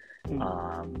Cowboys.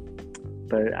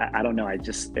 But I don't know. I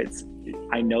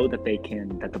know that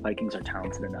the Vikings are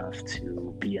talented enough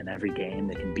to be in every game.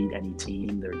 They can beat any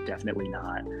team. They're definitely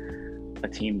not a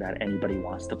team that anybody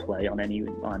wants to play on any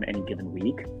given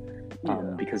week.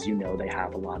 Because they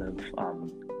have a lot of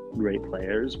great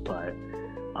players, but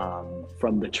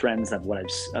from the trends of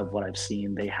what I've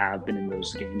seen, they have been in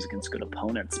those games against good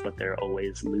opponents, but they're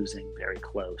always losing very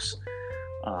close.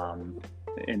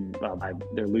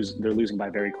 They're losing by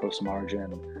very close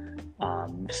margin.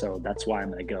 So that's why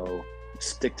I'm going to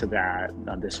stick to that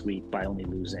this week by only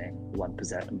losing one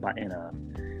possession by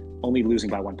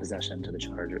one possession to the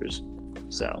Chargers.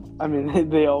 So I mean,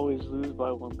 they always lose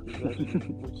by one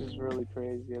possession, which is really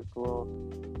crazy as well.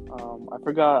 I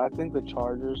forgot. I think the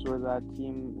Chargers were that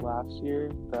team last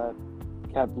year that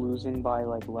kept losing by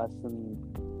like less than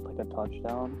like a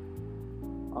touchdown.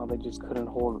 They just couldn't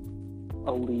hold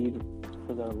a lead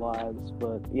for their lives.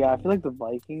 But yeah, I feel like the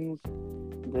Vikings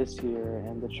this year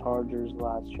and the Chargers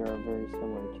last year are very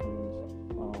similar teams.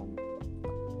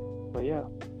 But yeah,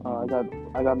 I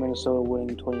got Minnesota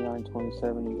winning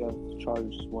 29-27. You have the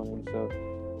Chargers winning, so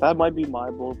that might be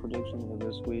my bold prediction for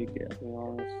this week. Yeah. To be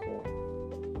honest. So,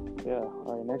 yeah.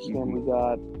 All right. Next game we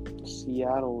got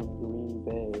Seattle and Green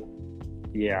Bay.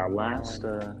 Yeah. Last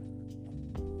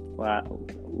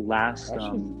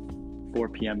 4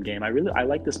 p.m. game. I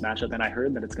like this matchup, and I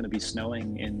heard that it's going to be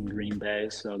snowing in Green Bay,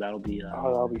 so that'll be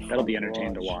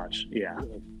entertaining to watch. Yeah.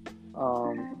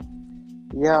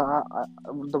 Yeah,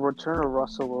 the return of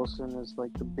Russell Wilson is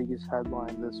like the biggest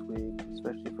headline this week,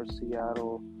 especially for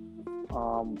Seattle.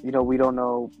 We don't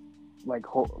know, we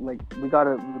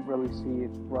gotta really see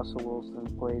if Russell Wilson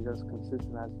plays as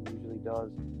consistent as he usually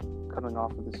does, coming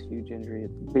off of this huge injury.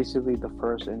 It's basically the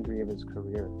first injury of his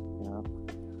career.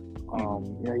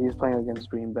 He's playing against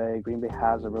Green Bay. Green Bay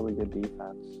has a really good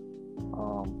defense,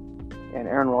 and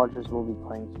Aaron Rodgers will be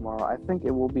playing tomorrow. I think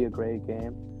it will be a great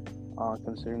game.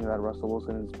 Considering that Russell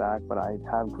Wilson is back, but I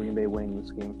have Green Bay winning this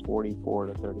game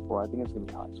 44-34. I think it's going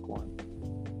to be high scoring.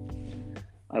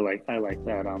 I like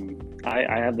that.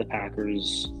 I have the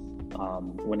Packers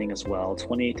winning as well,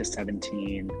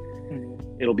 28-17.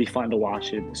 Mm-hmm. It'll be fun to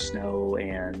watch it in the snow,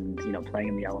 and playing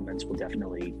in the elements will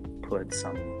definitely put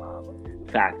some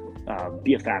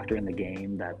be a factor in the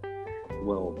game that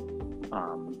will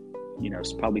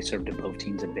probably serve to both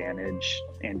teams' advantage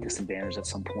and disadvantage at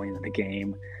some point in the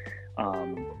game.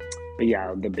 But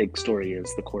yeah, the big story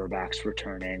is the quarterbacks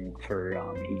returning for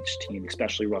each team,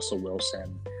 especially Russell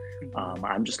Wilson.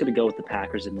 I'm just going to go with the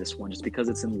Packers in this one just because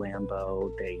it's in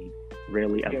Lambeau. They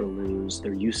rarely ever lose.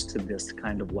 They're used to this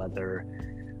kind of weather.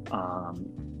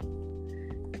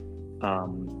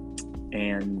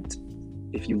 And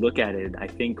if you look at it, I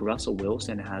think Russell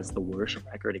Wilson has the worst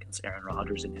record against Aaron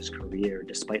Rodgers in his career,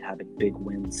 despite having big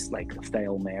wins like the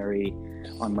Hail Mary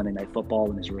on Monday Night Football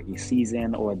in his rookie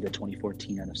season, or the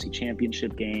 2014 NFC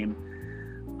Championship game,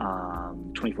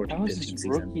 2014-15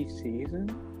 season. Rookie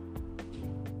season?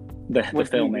 The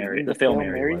Hail Mary. The Hail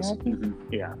Mary was. Mm-hmm.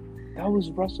 Yeah. That was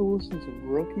Russell Wilson's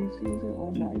rookie season?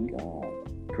 Oh my God.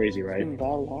 Crazy, right? It's been that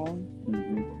long?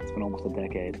 Mm-hmm. It's been almost a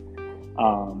decade.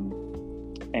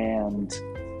 And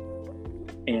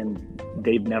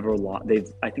they've never lost.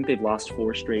 I think they've lost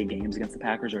 4 straight games against the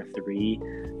Packers, or 3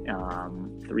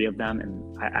 of them,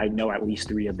 and I know at least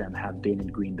 3 of them have been in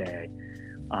Green Bay.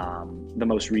 The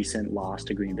most recent loss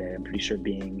to Green Bay, I'm pretty sure,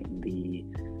 being the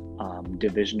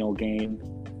divisional game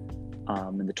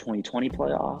in the 2020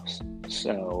 playoffs.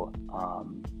 So,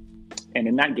 and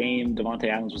in that game, Davante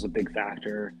Adams was a big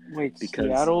factor. Wait, because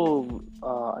Seattle?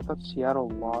 I thought Seattle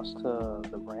lost to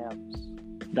the Rams.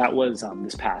 That was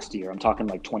this past year. I'm talking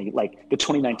the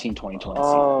 2019-2020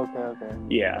 Oh, season. okay.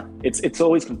 Yeah, it's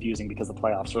always confusing because the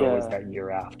playoffs are always that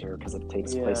year after, because it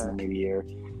takes place in the new year.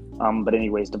 But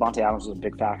anyways, Davante Adams was a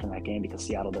big factor in that game because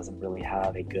Seattle doesn't really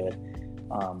have a good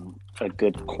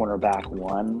cornerback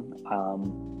one,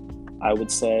 I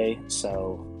would say.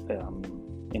 So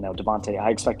Devontae. I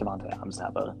expect Devontae Adams to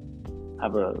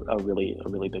have a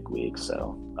really big week.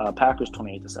 So Packers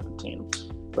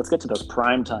 28-17. Let's get to those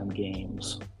primetime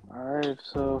games. All right,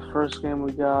 so first game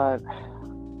we got.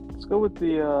 Let's go with the.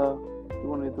 You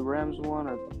want to do the Rams one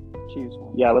or Chiefs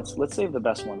one? Yeah, let's save the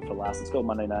best one for last. Let's go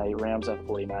Monday night. Rams at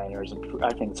 49ers. And I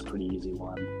think it's a pretty easy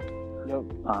one. Yep.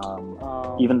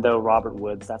 Even though Robert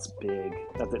Woods, that's big.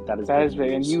 That is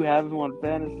big, and you have him on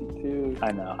fantasy too.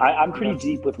 I know. I'm pretty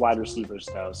deep with wide receivers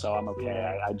though, so I'm okay.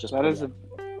 Yeah, I just that's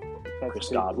Chris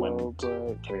Godwin, but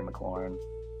Terry McLaurin.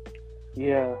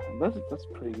 Yeah, that's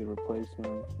a pretty good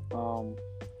replacement.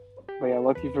 But yeah,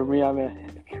 lucky for me, I'm at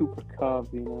Cooper Kupp.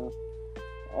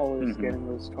 Always getting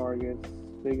those targets.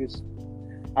 Biggest.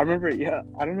 I remember. Yeah,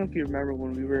 I don't know if you remember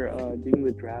when we were doing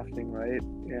the drafting, right?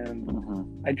 And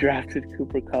I drafted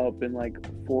Cooper Kupp in like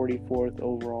 44th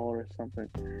overall or something,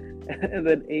 and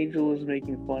then Angel was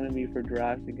making fun of me for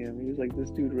drafting him. He was like, "This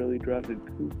dude really drafted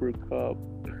Cooper Kupp."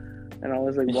 And I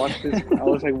was like, watch this. I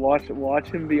was like, watch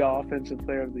him be Offensive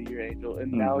Player of the Year, Angel.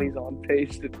 And now he's on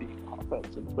pace to be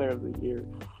Offensive Player of the Year.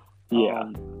 Yeah.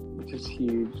 Which is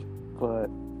huge.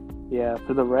 But, yeah,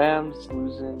 for the Rams,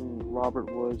 losing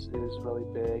Robert Woods is really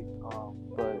big.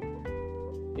 But,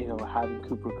 having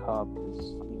Cooper Kupp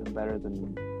is even better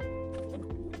than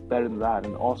that.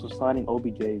 And also signing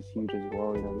OBJ is huge as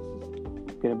well.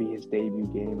 This is going to be his debut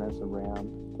game as a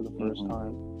Ram for the first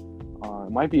time.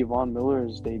 It might be Von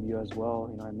Miller's debut as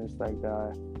well. I miss that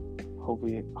guy.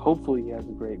 Hopefully he has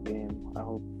a great game. I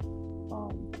hope.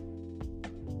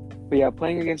 But yeah,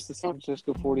 playing against the San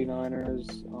Francisco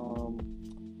 49ers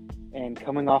and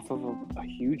coming off of a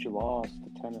huge loss to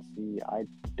Tennessee, I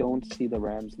don't see the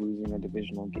Rams losing a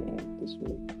divisional game this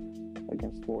week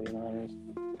against 49ers.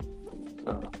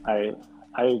 So I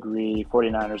agree.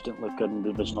 49ers didn't look good in the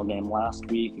divisional game last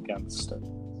week against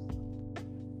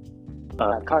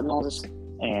Cardinals.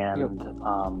 And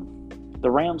the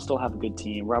Rams still have a good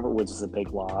team. Robert Woods is a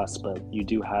big loss, but you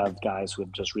do have guys who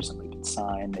have just recently been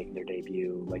signed, making their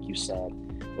debut, like you said,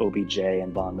 OBJ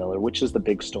and Von Miller, which is the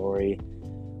big story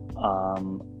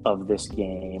of this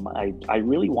game. I'm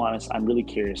really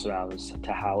curious as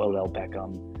to how Odell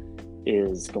Beckham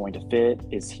is going to fit.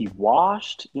 Is he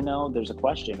washed? There's a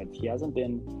question. He hasn't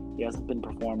been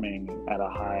performing at a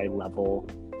high level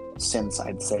since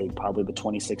I'd say probably the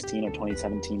 2016 or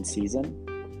 2017 season.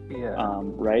 Yeah.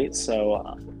 Right. So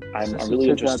I'm really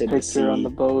interested to see on the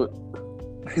boat.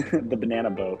 The banana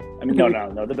boat. I mean,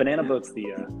 no. The banana boat's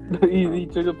the. He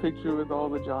took a picture with all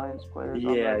the Giants players.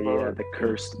 Yeah, the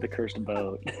cursed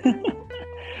boat.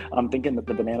 I'm thinking that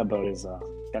the banana boat is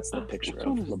that's the picture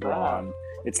of LeBron. That?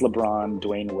 It's LeBron,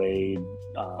 Dwayne Wade,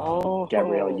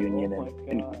 Gabrielle Union,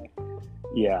 and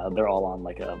yeah, they're all on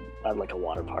like a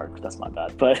water park. That's my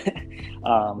bad, but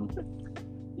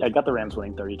I got the Rams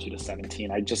winning 32-17.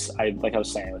 I like I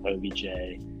was saying with OBJ,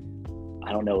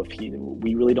 I don't know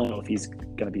we really don't know if he's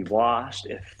going to be washed,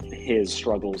 if his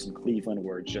struggles in Cleveland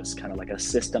were just kind of like a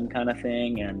system kind of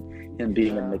thing, and him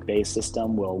being in McVay's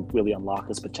system will really unlock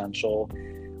his potential.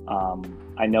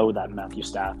 I know that Matthew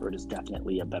Stafford is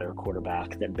definitely a better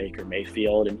quarterback than Baker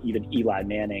Mayfield, and even Eli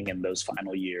Manning in those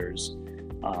final years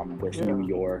with New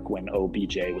York when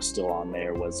OBJ was still on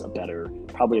there was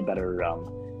probably a better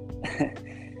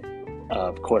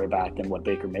quarterback than what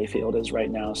Baker Mayfield is right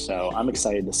now. So I'm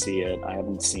excited to see it. I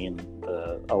haven't seen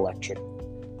the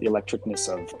electricness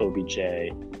of OBJ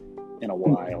in a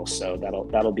while, so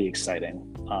that'll be exciting.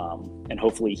 And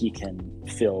hopefully he can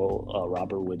fill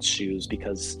Robert Woods' shoes,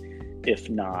 because if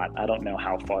not, I don't know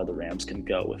how far the Rams can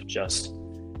go with just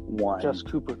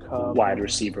Cooper Kupp wide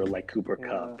receiver like Cooper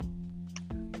Kupp.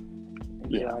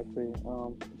 Exactly.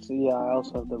 I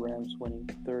also have the Rams winning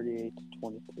 38-23.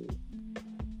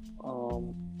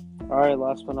 All right,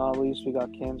 last but not least, we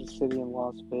got Kansas City and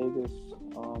Las Vegas.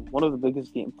 One of the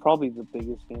biggest games, probably the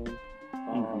biggest game.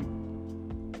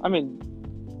 I mean,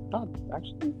 not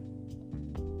actually.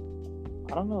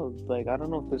 I don't know. I don't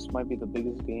know if this might be the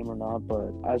biggest game or not,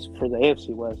 but as for the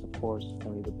AFC West, of course, it's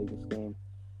going to be the biggest game.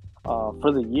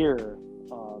 For the year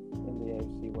in the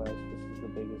AFC West, this is the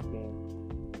biggest game.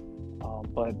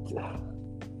 But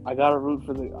I gotta root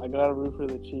for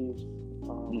the Chiefs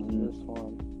in this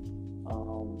one.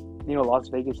 Las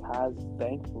Vegas has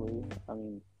thankfully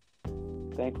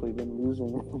been losing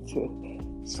to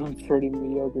some pretty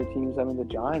mediocre teams. I mean, the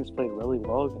Giants played really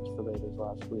well against the Raiders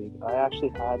last week. I actually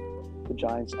had the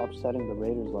Giants upsetting the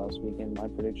Raiders last week, and my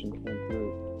prediction came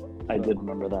through. I did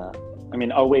remember that. I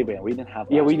mean, wait, we didn't have.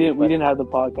 Yeah, we didn't have the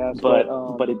podcast,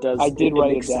 but it does. I did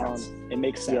write it down. It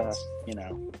makes sense,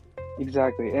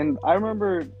 Exactly, and I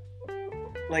remember,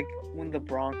 when the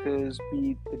Broncos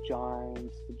beat the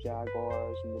Giants, the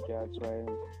Jaguars, and the Jets, right?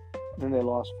 And then they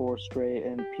lost 4 straight,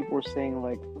 and people were saying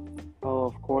like, "Oh,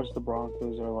 of course the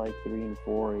Broncos are like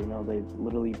 3-4. You know, they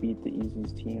literally beat the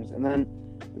easiest teams." And then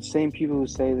the same people who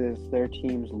say this, their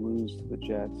teams lose to the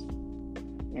Jets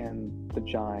and the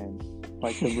Giants,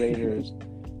 like the Raiders,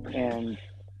 and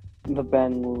the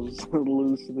Bengals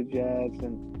lose to the Jets,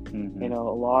 and you know,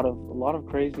 a lot of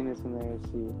craziness in the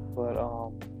AFC.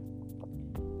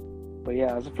 But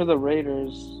yeah, as for the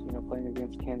Raiders, you know, playing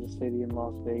against Kansas City and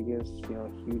Las Vegas, you know,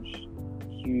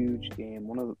 huge game.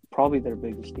 Probably their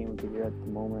biggest game of the year at the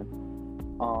moment.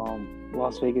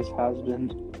 Las Vegas has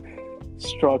been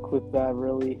struck with that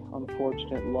really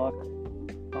unfortunate luck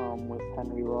with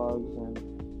Henry Ruggs and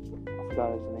I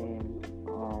forgot his name.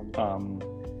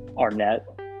 Arnett.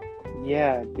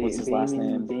 Yeah, what's his last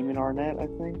name? Damon Arnett, I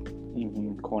think.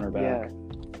 Cornerback.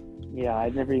 Yeah,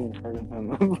 I'd never even heard of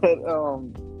him, but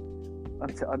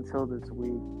until this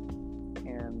week,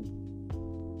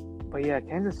 but yeah,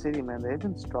 Kansas City, man, they've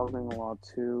been struggling a lot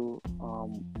too.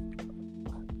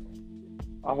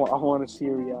 I want to see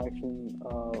a reaction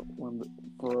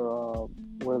for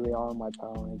where they are in my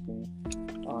power ranking.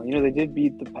 You know, they did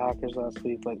beat the Packers last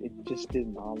week, but it just did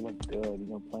not look good. You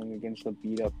know, playing against the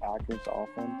beat up Packers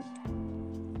offense.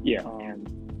 Yeah.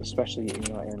 Especially, you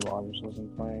know, Aaron Rodgers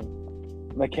wasn't playing.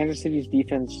 Like Kansas City's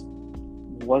defense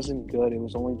wasn't good. It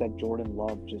was only that Jordan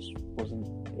Love just wasn't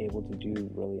able to do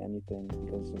really anything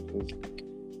because of his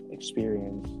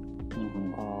experience.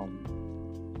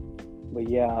 But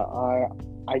yeah,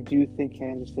 I do think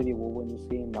Kansas City will win this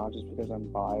game, not just because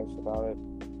I'm biased about it.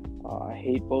 I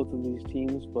hate both of these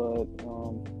teams, but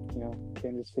you know,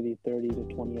 Kansas City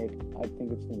 30-28. I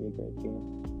think it's gonna be a great game.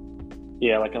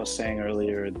 Yeah, like I was saying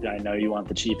earlier, I know you want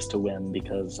the Chiefs to win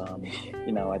because,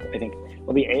 you know, I think,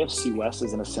 well, the AFC West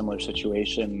is in a similar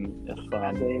situation. If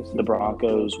the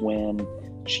Broncos win,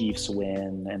 Chiefs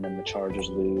win, and then the Chargers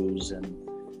lose, and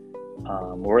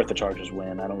or if the Chargers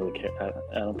win, I don't really care. I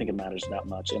don't think it matters that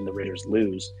much, and the Raiders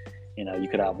lose, you know, you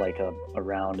could have like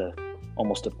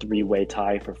almost a 3-way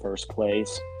tie for first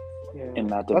place in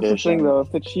that division. That's the thing, though.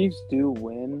 If the Chiefs do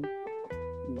win,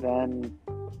 then...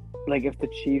 Like, if the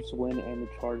Chiefs win and the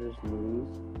Chargers lose...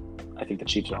 I think the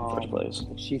Chiefs are in first place.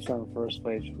 The Chiefs are in first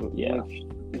place, yeah. Which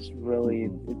is really...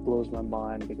 It blows my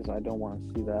mind because I don't want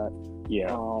to see that.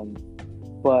 Yeah.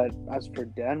 But as for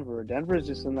Denver is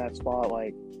just in that spot,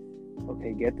 like,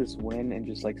 okay, get this win and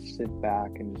just, like, sit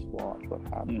back and just watch what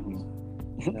happens.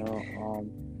 You know?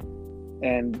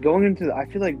 And going into... I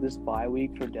feel like this bye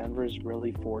week for Denver is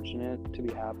really fortunate to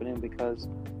be happening because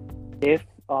if...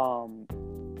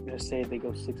 Let's say they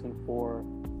go 6-4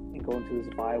 and go into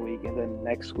this bye week, and then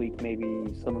next week maybe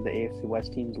some of the AFC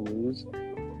West teams lose.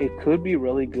 It could be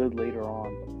really good later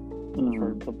on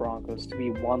for the Broncos to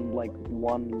be one loss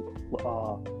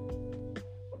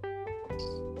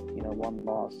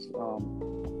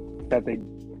that they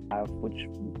have, which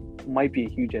might be a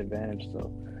huge advantage.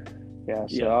 So yeah.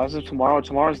 So as of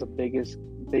tomorrow's the biggest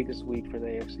week for the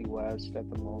AFC West at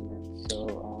the moment.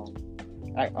 So.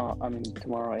 I mean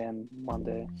tomorrow and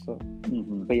Monday. So,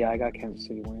 but yeah, I got Kansas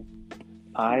City winning.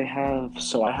 I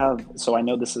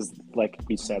know this is, like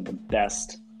we said, the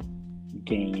best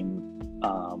game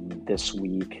this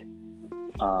week.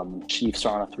 Chiefs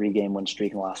are on a 3-game win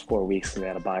streak in the last 4 weeks, so they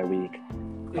had a bye week.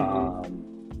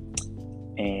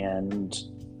 And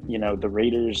you know, the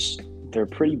Raiders, they're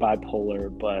pretty bipolar,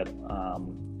 but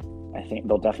I think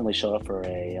they'll definitely show up for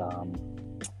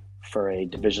a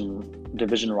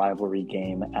division rivalry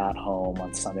game at home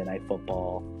on Sunday Night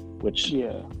Football, which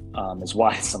is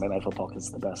why it's Sunday Night Football, because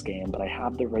it's the best game. But I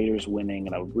have the Raiders winning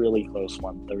in a really close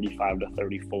one,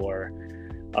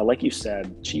 35-34. Like you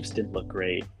said, Chiefs didn't look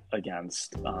great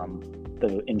against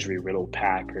the injury-riddled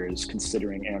Packers,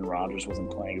 considering Aaron Rodgers wasn't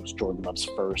playing. It was Jordan Love's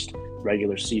first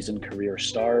regular season career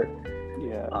start.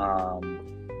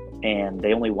 And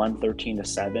they only won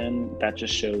 13-7. That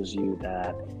just shows you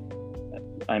that,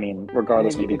 I mean,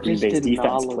 regardless, maybe Green Bay's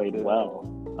defense played well.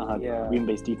 Green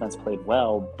Bay's defense played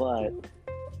well, but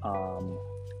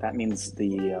that means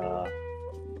the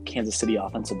Kansas City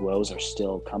offensive woes are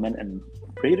still coming, and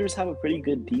Raiders have a pretty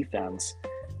good defense.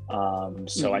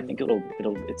 So I think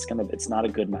it's not a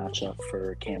good matchup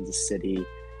for Kansas City.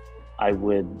 I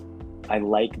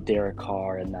like Derek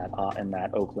Carr in that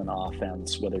Oakland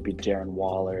offense, whether it be Darren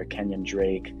Waller, Kenyon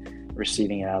Drake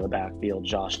receiving it out of the backfield,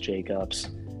 Josh Jacobs.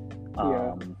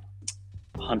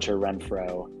 Hunter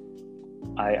Renfrow.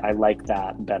 I like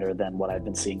that better than what I've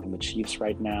been seeing from the Chiefs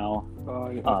right now.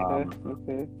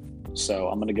 Okay. So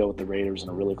I'm gonna go with the Raiders in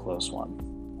a really close one.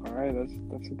 All right, that's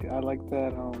I like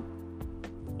that.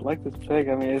 like this pick.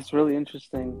 I mean, it's really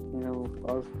interesting.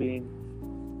 Us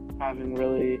having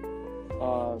really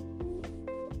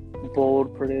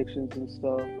bold predictions and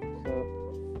stuff. So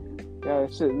yeah,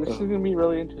 this is gonna be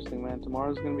really interesting, man.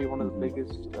 Tomorrow's gonna be one of the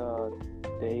biggest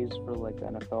days for like the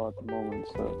NFL at the moment.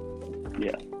 So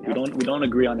yeah. we don't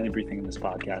agree on everything in this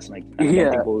podcast, and I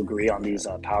don't think we'll agree on these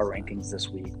power rankings this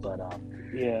week. But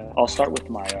I'll start with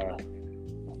my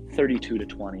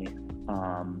 32-20.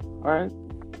 All right.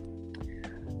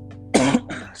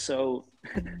 So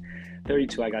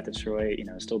 32, I got Detroit.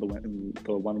 Still the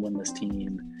one winless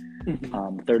team.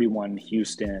 31,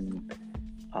 Houston.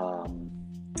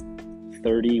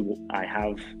 30, I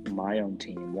have my own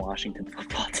team, Washington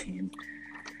football team.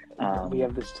 We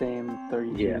have the same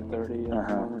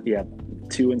 32-30. Yeah,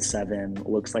 2-7.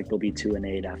 Looks like they'll be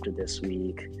 2-8 after this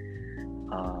week.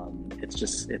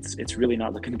 It's really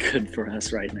not looking good for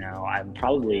us right now.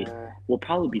 We'll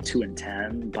probably be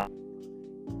 2-10, but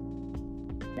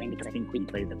I think we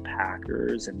play the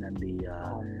Packers and then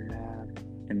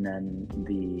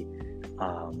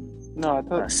I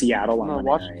thought Seattle on Monday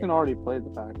Washington night. Already played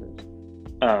the Packers.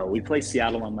 We play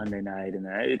Seattle on Monday night, and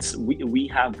we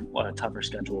have a tougher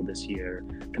schedule this year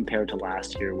compared to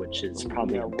last year, which is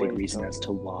probably a big reason as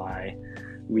to why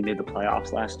we made the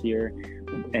playoffs last year.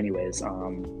 Anyways,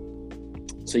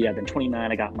 so yeah, then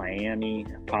 29, I got Miami.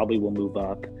 Probably will move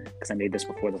up because I made this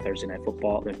before the Thursday night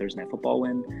football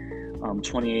win.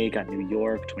 28, got New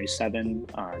York. 27,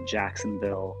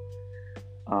 Jacksonville.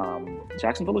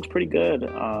 Jacksonville looks pretty good.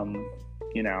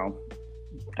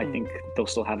 I think they'll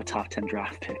still have a top 10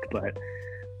 draft pick, but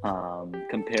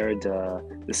compared to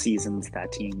the seasons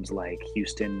that teams like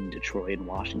Houston, Detroit, and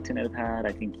Washington have had,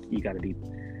 I think you got to be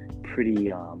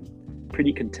pretty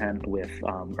content with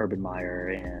Urban Meyer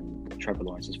and Trevor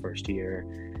Lawrence's first year.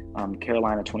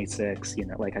 Carolina 26,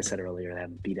 like I said earlier, they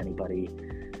haven't beat anybody.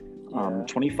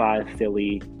 25,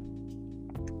 Philly.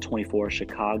 24,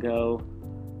 Chicago.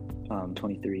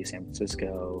 23, San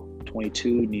Francisco.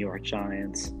 22, New York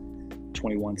Giants.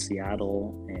 21,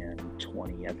 Seattle, and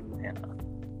 20, Atlanta.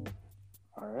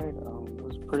 All right, it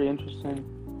was pretty interesting.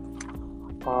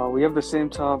 We have the same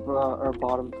top or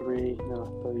bottom three.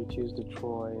 32 is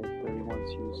Detroit, 31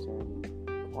 is Houston,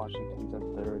 Washington's at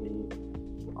 30.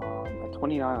 At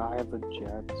 29, I have the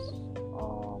Jets.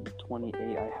 28,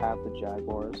 I have the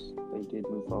Jaguars. They did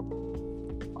move up.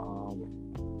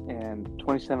 And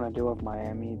 27, I do have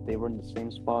Miami. They were in the same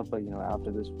spot, but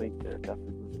after this week, they're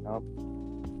definitely moving up.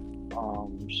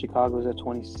 Chicago's at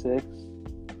 26.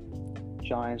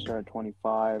 Giants are at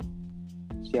 25.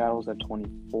 Seattle's at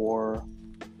 24.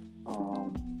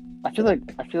 I feel like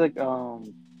I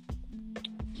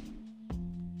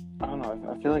don't know.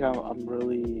 I feel like I'm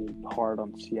really hard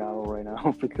on Seattle right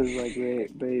now because like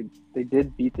they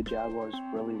did beat the Jaguars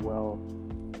really well,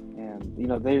 and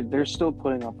they're still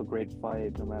putting up a great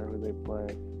fight no matter who they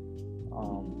play.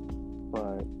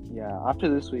 But yeah, after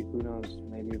this week, who knows?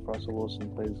 Maybe if Russell Wilson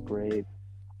plays great,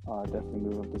 definitely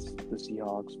move up the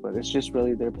Seahawks. But it's just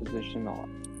really their position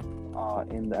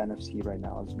in the NFC right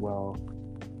now as well.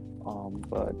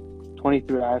 But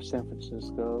 23, I have San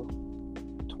Francisco.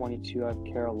 22, I have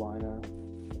Carolina.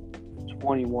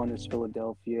 21 is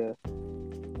Philadelphia.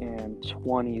 And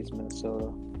 20 is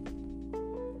Minnesota.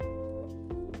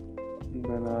 And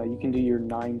then you can do your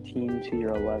 19 to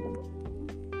your 11.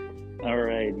 All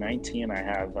right, 19, I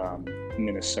have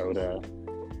Minnesota.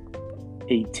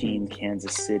 18,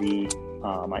 Kansas City.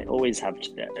 I always have,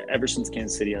 ever since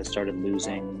Kansas City has started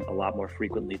losing a lot more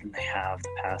frequently than they have the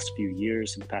past few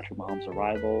years since Patrick Mahomes'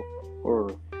 arrival,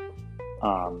 or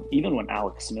even when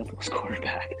Alex Smith was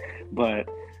quarterback. But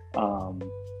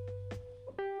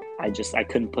I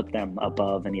couldn't put them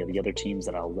above any of the other teams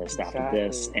that I'll list after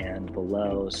this and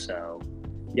below. So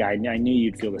yeah, I knew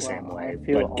you'd feel the same way.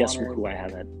 But guess who I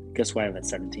have at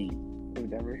 17?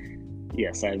 Denver.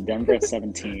 Yes, I have Denver at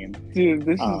 17. Dude,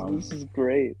 this is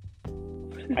great.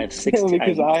 I have 16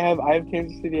 because I have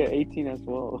Kansas City at 18 as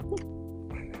well.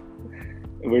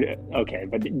 Okay,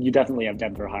 but you definitely have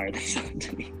Denver higher than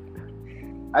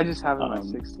 17. I just have them at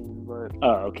 16, but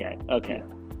okay.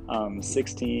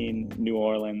 16, New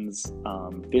Orleans.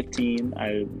 15,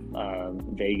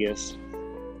 Vegas.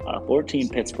 14,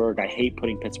 Pittsburgh. I hate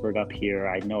putting Pittsburgh up here.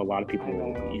 I know a lot of people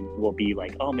will be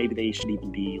like, oh, maybe they should even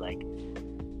be like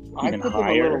even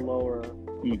higher. Them a little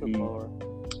lower.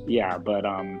 Yeah, but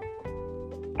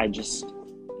I just,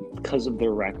 because of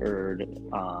their record,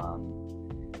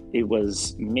 it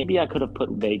was, maybe I could have put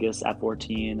Vegas at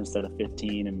 14 instead of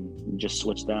 15 and just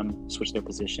switch their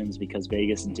positions, because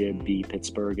Vegas did beat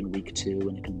Pittsburgh in week 2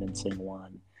 in a convincing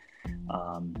one.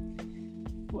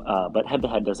 But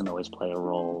head-to-head doesn't always play a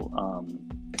role.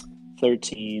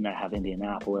 13, I have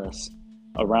Indianapolis.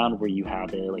 Around where you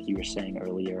have it, like you were saying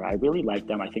earlier, I really like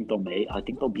them. I think they'll be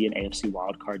an AFC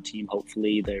wildcard team.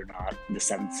 Hopefully, they're not the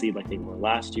 7th seed like they were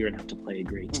last year and have to play a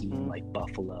great team like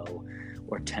Buffalo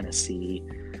or Tennessee.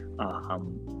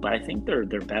 But I think they're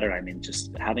better. I mean,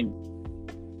 just having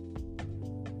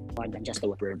than just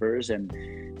Phillip Rivers, and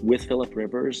with Phillip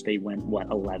Rivers, they went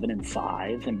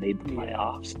 11-5 and made the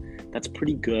playoffs. That's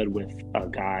pretty good with a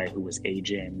guy who was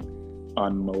aging,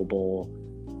 unmobile.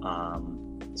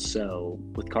 So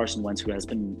with Carson Wentz, who is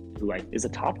a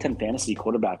top 10 fantasy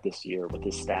quarterback this year with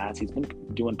his stats, he's been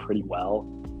doing pretty well.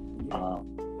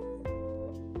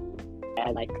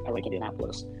 I like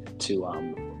Indianapolis to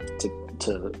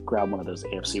grab one of those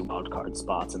AFC wildcard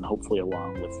spots, and hopefully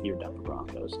along with your Denver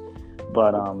Broncos.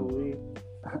 But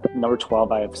number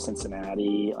 12, I have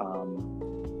Cincinnati.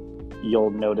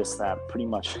 You'll notice that pretty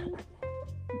much,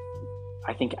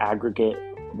 I think aggregate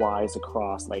wise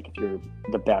across, like if you're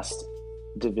the best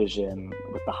division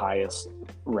with the highest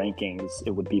rankings,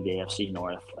 it would be the AFC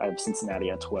North. I have Cincinnati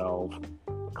at 12,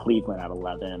 Cleveland at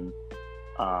 11.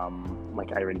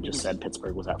 Like I already just said,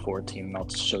 Pittsburgh was at 14, and I'll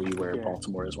show you where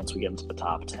Baltimore is once we get into the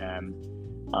top 10.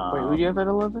 Wait, who do you have at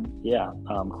 11? Yeah,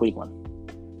 Cleveland.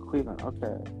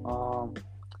 Okay.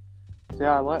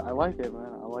 Yeah, I like it,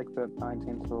 man. I like that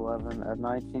 19 to 11. At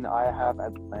 19, I have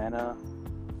Atlanta.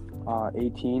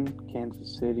 18,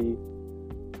 Kansas City.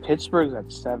 Pittsburgh's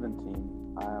at 17.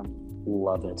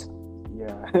 Love it.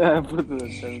 Yeah, I put it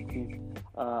at 17.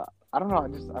 I don't know.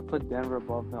 I put Denver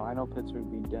above them. I know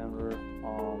Pittsburgh beat Denver.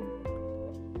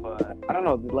 But I don't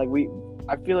know. Like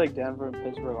I feel like Denver and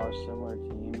Pittsburgh are similar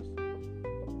teams.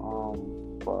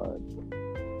 But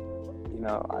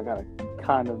I gotta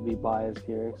kind of be biased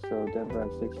here. So Denver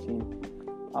at 16.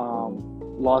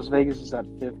 Las Vegas is at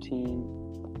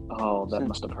 15. Oh, that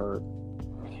must have hurt.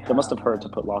 That must have hurt to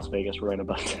put Las Vegas right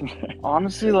above Denver.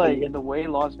 Honestly, like the way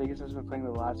Las Vegas has been playing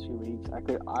the last few weeks,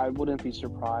 I wouldn't be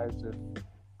surprised if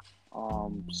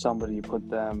somebody put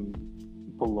them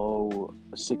below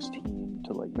 16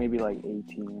 to maybe 18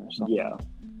 or something. Yeah.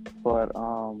 But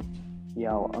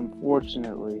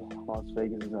unfortunately, Las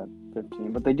Vegas is at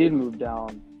 15, but they did move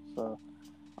down. So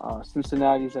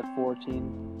Cincinnati's at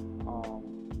 14.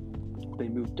 They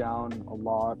moved down a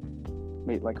lot,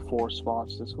 made 4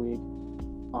 spots this week.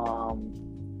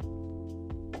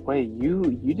 Wait,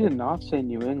 you did not say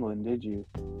New England, did you?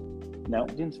 No,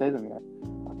 you didn't say them yet.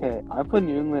 Okay, I put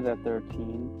New England at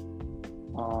 13.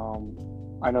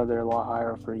 I know they're a lot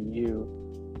higher for you.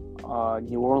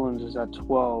 New Orleans is at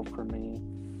 12 for me.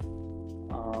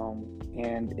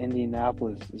 And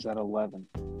Indianapolis is at 11.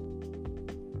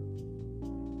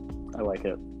 I like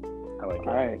it. All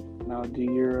right, now do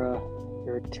your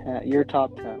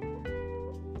top 10.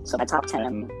 So my top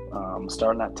 10,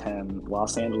 starting at 10,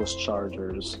 Los Angeles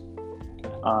Chargers.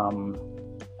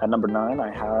 At number 9,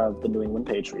 I have the New England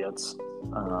Patriots.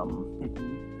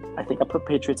 I think I put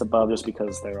Patriots above just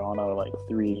because they're on a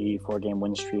 3-4 game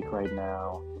win streak right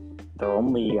now. They're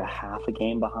only a half a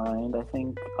game behind, I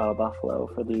think, Buffalo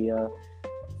for the.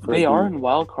 They are in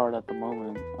wild card at the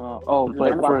moment.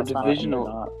 But for a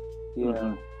divisional,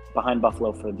 behind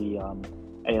Buffalo for the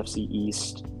AFC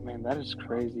East. Man, that is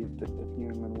crazy if New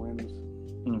England wins.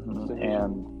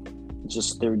 And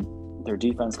just their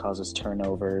defense causes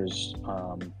turnovers.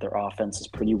 Their offense is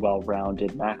pretty well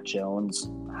rounded. Mac Jones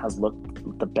has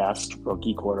looked the best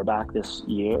rookie quarterback this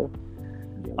year.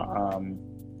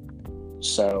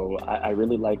 So I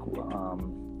really like,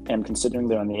 and considering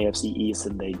they're on the AFC East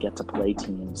and they get to play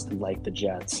teams like the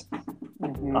Jets,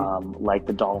 like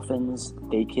the Dolphins,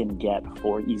 they can get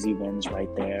 4 easy wins right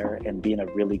there and be in a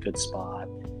really good spot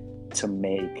to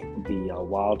make the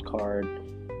wild card.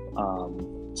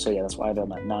 So that's why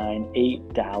I'm at 9.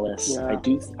 8, Dallas.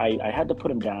 I had to put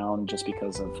them down just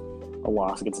because of a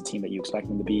loss against a team that you expect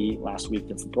them to be last week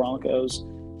against the Broncos.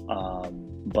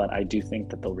 But I do think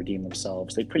that they'll redeem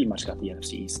themselves. They pretty much got the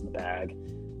NFC East in the bag.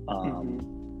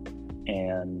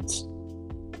 And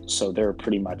so they're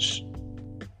pretty much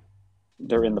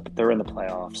they're in the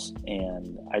playoffs,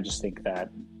 and I just think that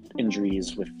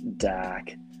injuries with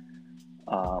Dak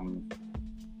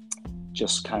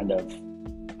just kind of,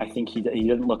 I think he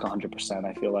didn't look 100%,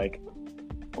 I feel like,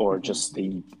 or just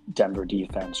the Denver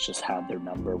defense just had their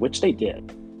number, which they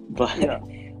did, but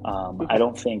I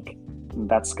don't think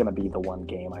that's going to be the one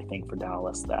game, I think, for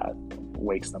Dallas that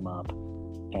wakes them up,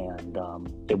 and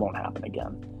it won't happen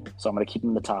again. So I'm going to keep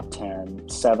them in the top 10.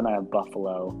 7, I have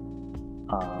Buffalo.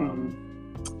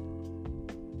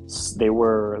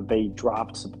 They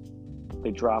dropped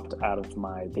out of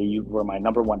they were my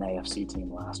number 1 AFC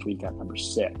team last week at number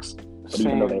 6. But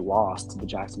even though they lost to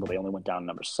Jacksonville, they only went down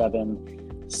number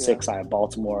 7. 6, I have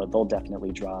Baltimore. They'll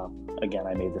definitely drop. Again,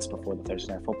 I made this before the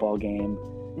Thursday Night Football game.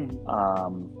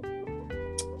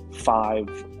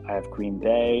 5, I have Green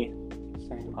Bay.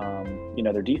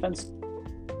 Their defense.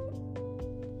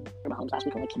 Mahomes last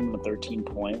week only came in with 13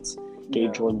 points.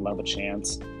 Gave Jordan Love a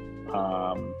chance.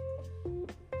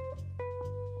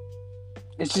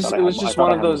 It was just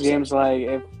one of those games. Like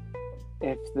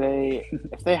if they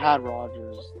had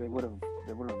Rodgers, they would have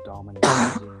dominated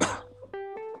the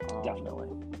game. Definitely.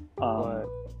 But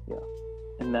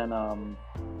and then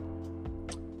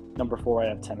number 4, I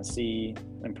have Tennessee.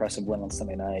 Impressive win on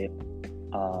Sunday night.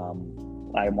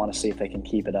 I want to see if they can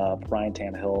keep it up. Ryan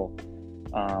Tannehill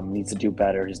needs to do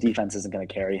better. His defense isn't going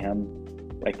to carry him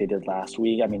like they did last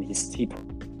week. I mean, he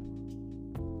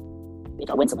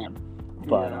got wins on him,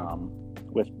 but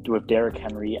with Derrick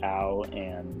Henry out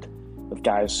and with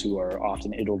guys who are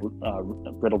often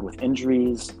riddled with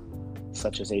injuries,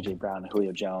 such as A.J. Brown and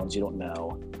Julio Jones, you don't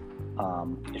know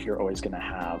if you're always going to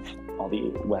have all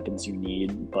the weapons you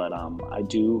need. But I'm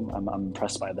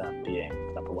impressed by them being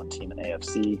the number 1 team in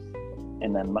AFC.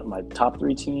 And then my top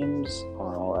 3 teams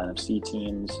are all NFC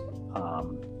teams.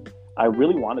 I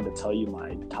really wanted to tell you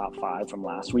my top 5 from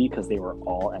last week because they were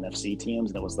all NFC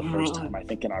teams, and it was the first time I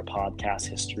think in our podcast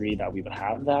history that we would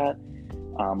have that.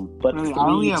 But I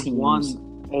only have one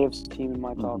AFC team in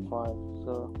my top 5.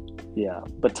 So yeah,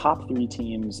 but top 3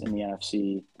 teams in the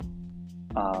NFC.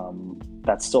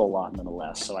 That's still a lot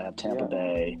nonetheless. So I have Tampa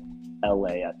Bay,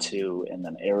 LA at 2, and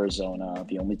then Arizona,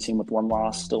 the only team with 1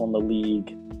 loss still in the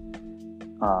league.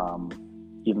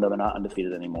 Even though they're not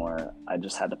undefeated anymore, I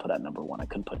just had to put at number 1. I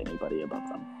couldn't put anybody above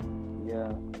them.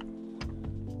 Yeah.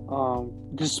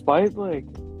 Despite like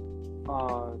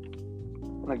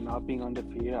not being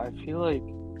undefeated, I feel like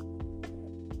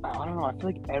I don't know. I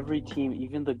feel like every team,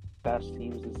 even the best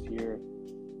teams this year,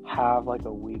 have like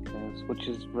a weakness, which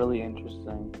is really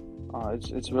interesting.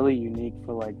 It's really unique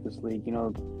for like this league.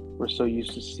 We're so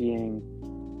used to seeing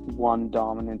one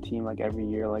dominant team like every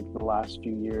year. Like the last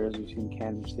few years, we've seen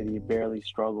Kansas City barely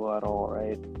struggle at all,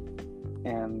 right?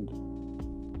 And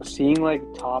seeing like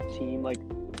top team, like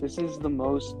this is the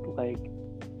most like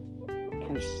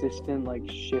consistent like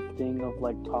shifting of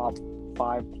like top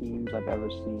 5 teams I've ever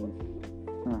seen,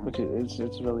 which is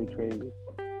it's really crazy.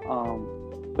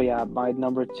 But yeah, my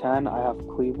number 10, I have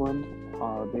Cleveland.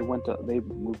 They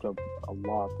moved up a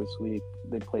lot this week.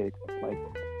 They played like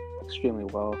extremely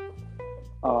well.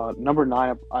 Number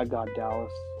 9, I got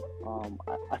Dallas.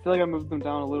 I feel like I moved them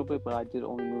down a little bit, but I did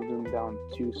only move them down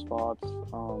 2 spots.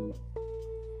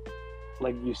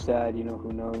 Like you said,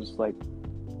 who knows like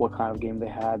what kind of game they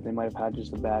had. They might have had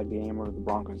just a bad game, or the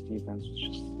Broncos defense was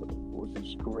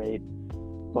just great.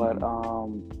 But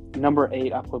number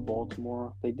 8, I put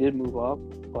Baltimore. They did move up,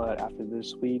 but after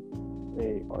this week,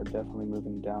 they are definitely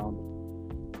moving down.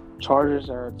 Chargers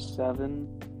are at 7.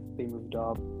 They moved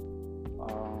up.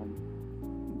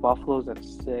 Buffalo's at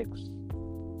 6.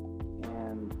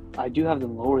 And I do have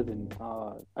them lower than...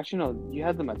 actually, no, you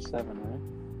had them at 7, right?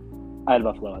 I had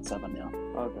Buffalo at 7, yeah.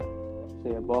 Okay. So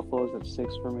yeah, Buffalo's at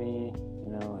 6 for me.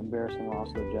 Embarrassing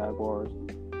loss to the Jaguars.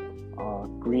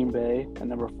 Green Bay at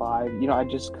number 5. I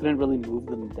just couldn't really move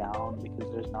them down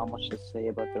because there's not much to say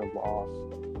about their loss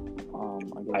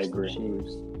against the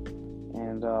Chiefs.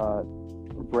 And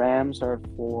Rams are at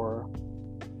 4.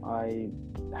 I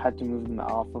had to move them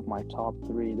off of my top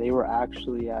 3. They were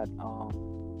actually at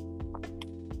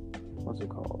what's it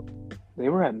called? They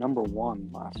were at number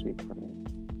 1 last week for me.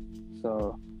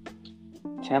 So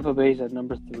Tampa Bay's at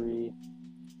number 3,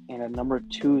 and at number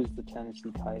 2 is the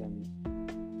Tennessee Titans.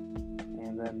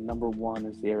 And then number 1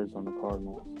 is the Arizona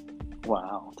Cardinals.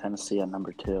 Wow, Tennessee at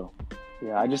number 2.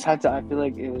 Yeah, I just had to. I feel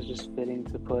like it was just fitting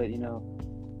to put,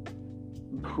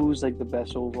 who's like the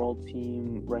best overall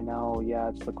team right now. Yeah,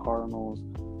 it's the Cardinals.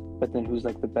 But then who's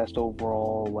like the best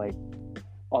overall like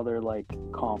other like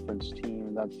conference team?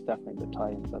 And that's definitely the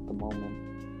Titans at the moment.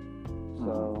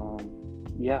 So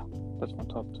yeah, that's my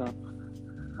top 10.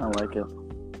 I like it.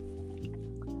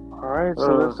 All right,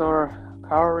 so that's our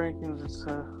power rankings. It's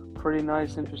a pretty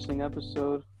nice, interesting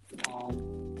episode.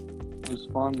 It was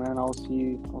fun, man. I'll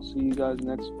see you guys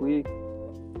next week.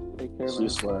 Take care, man. See you,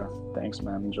 Swear. Thanks,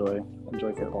 man. Enjoy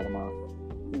football tomorrow.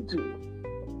 You too.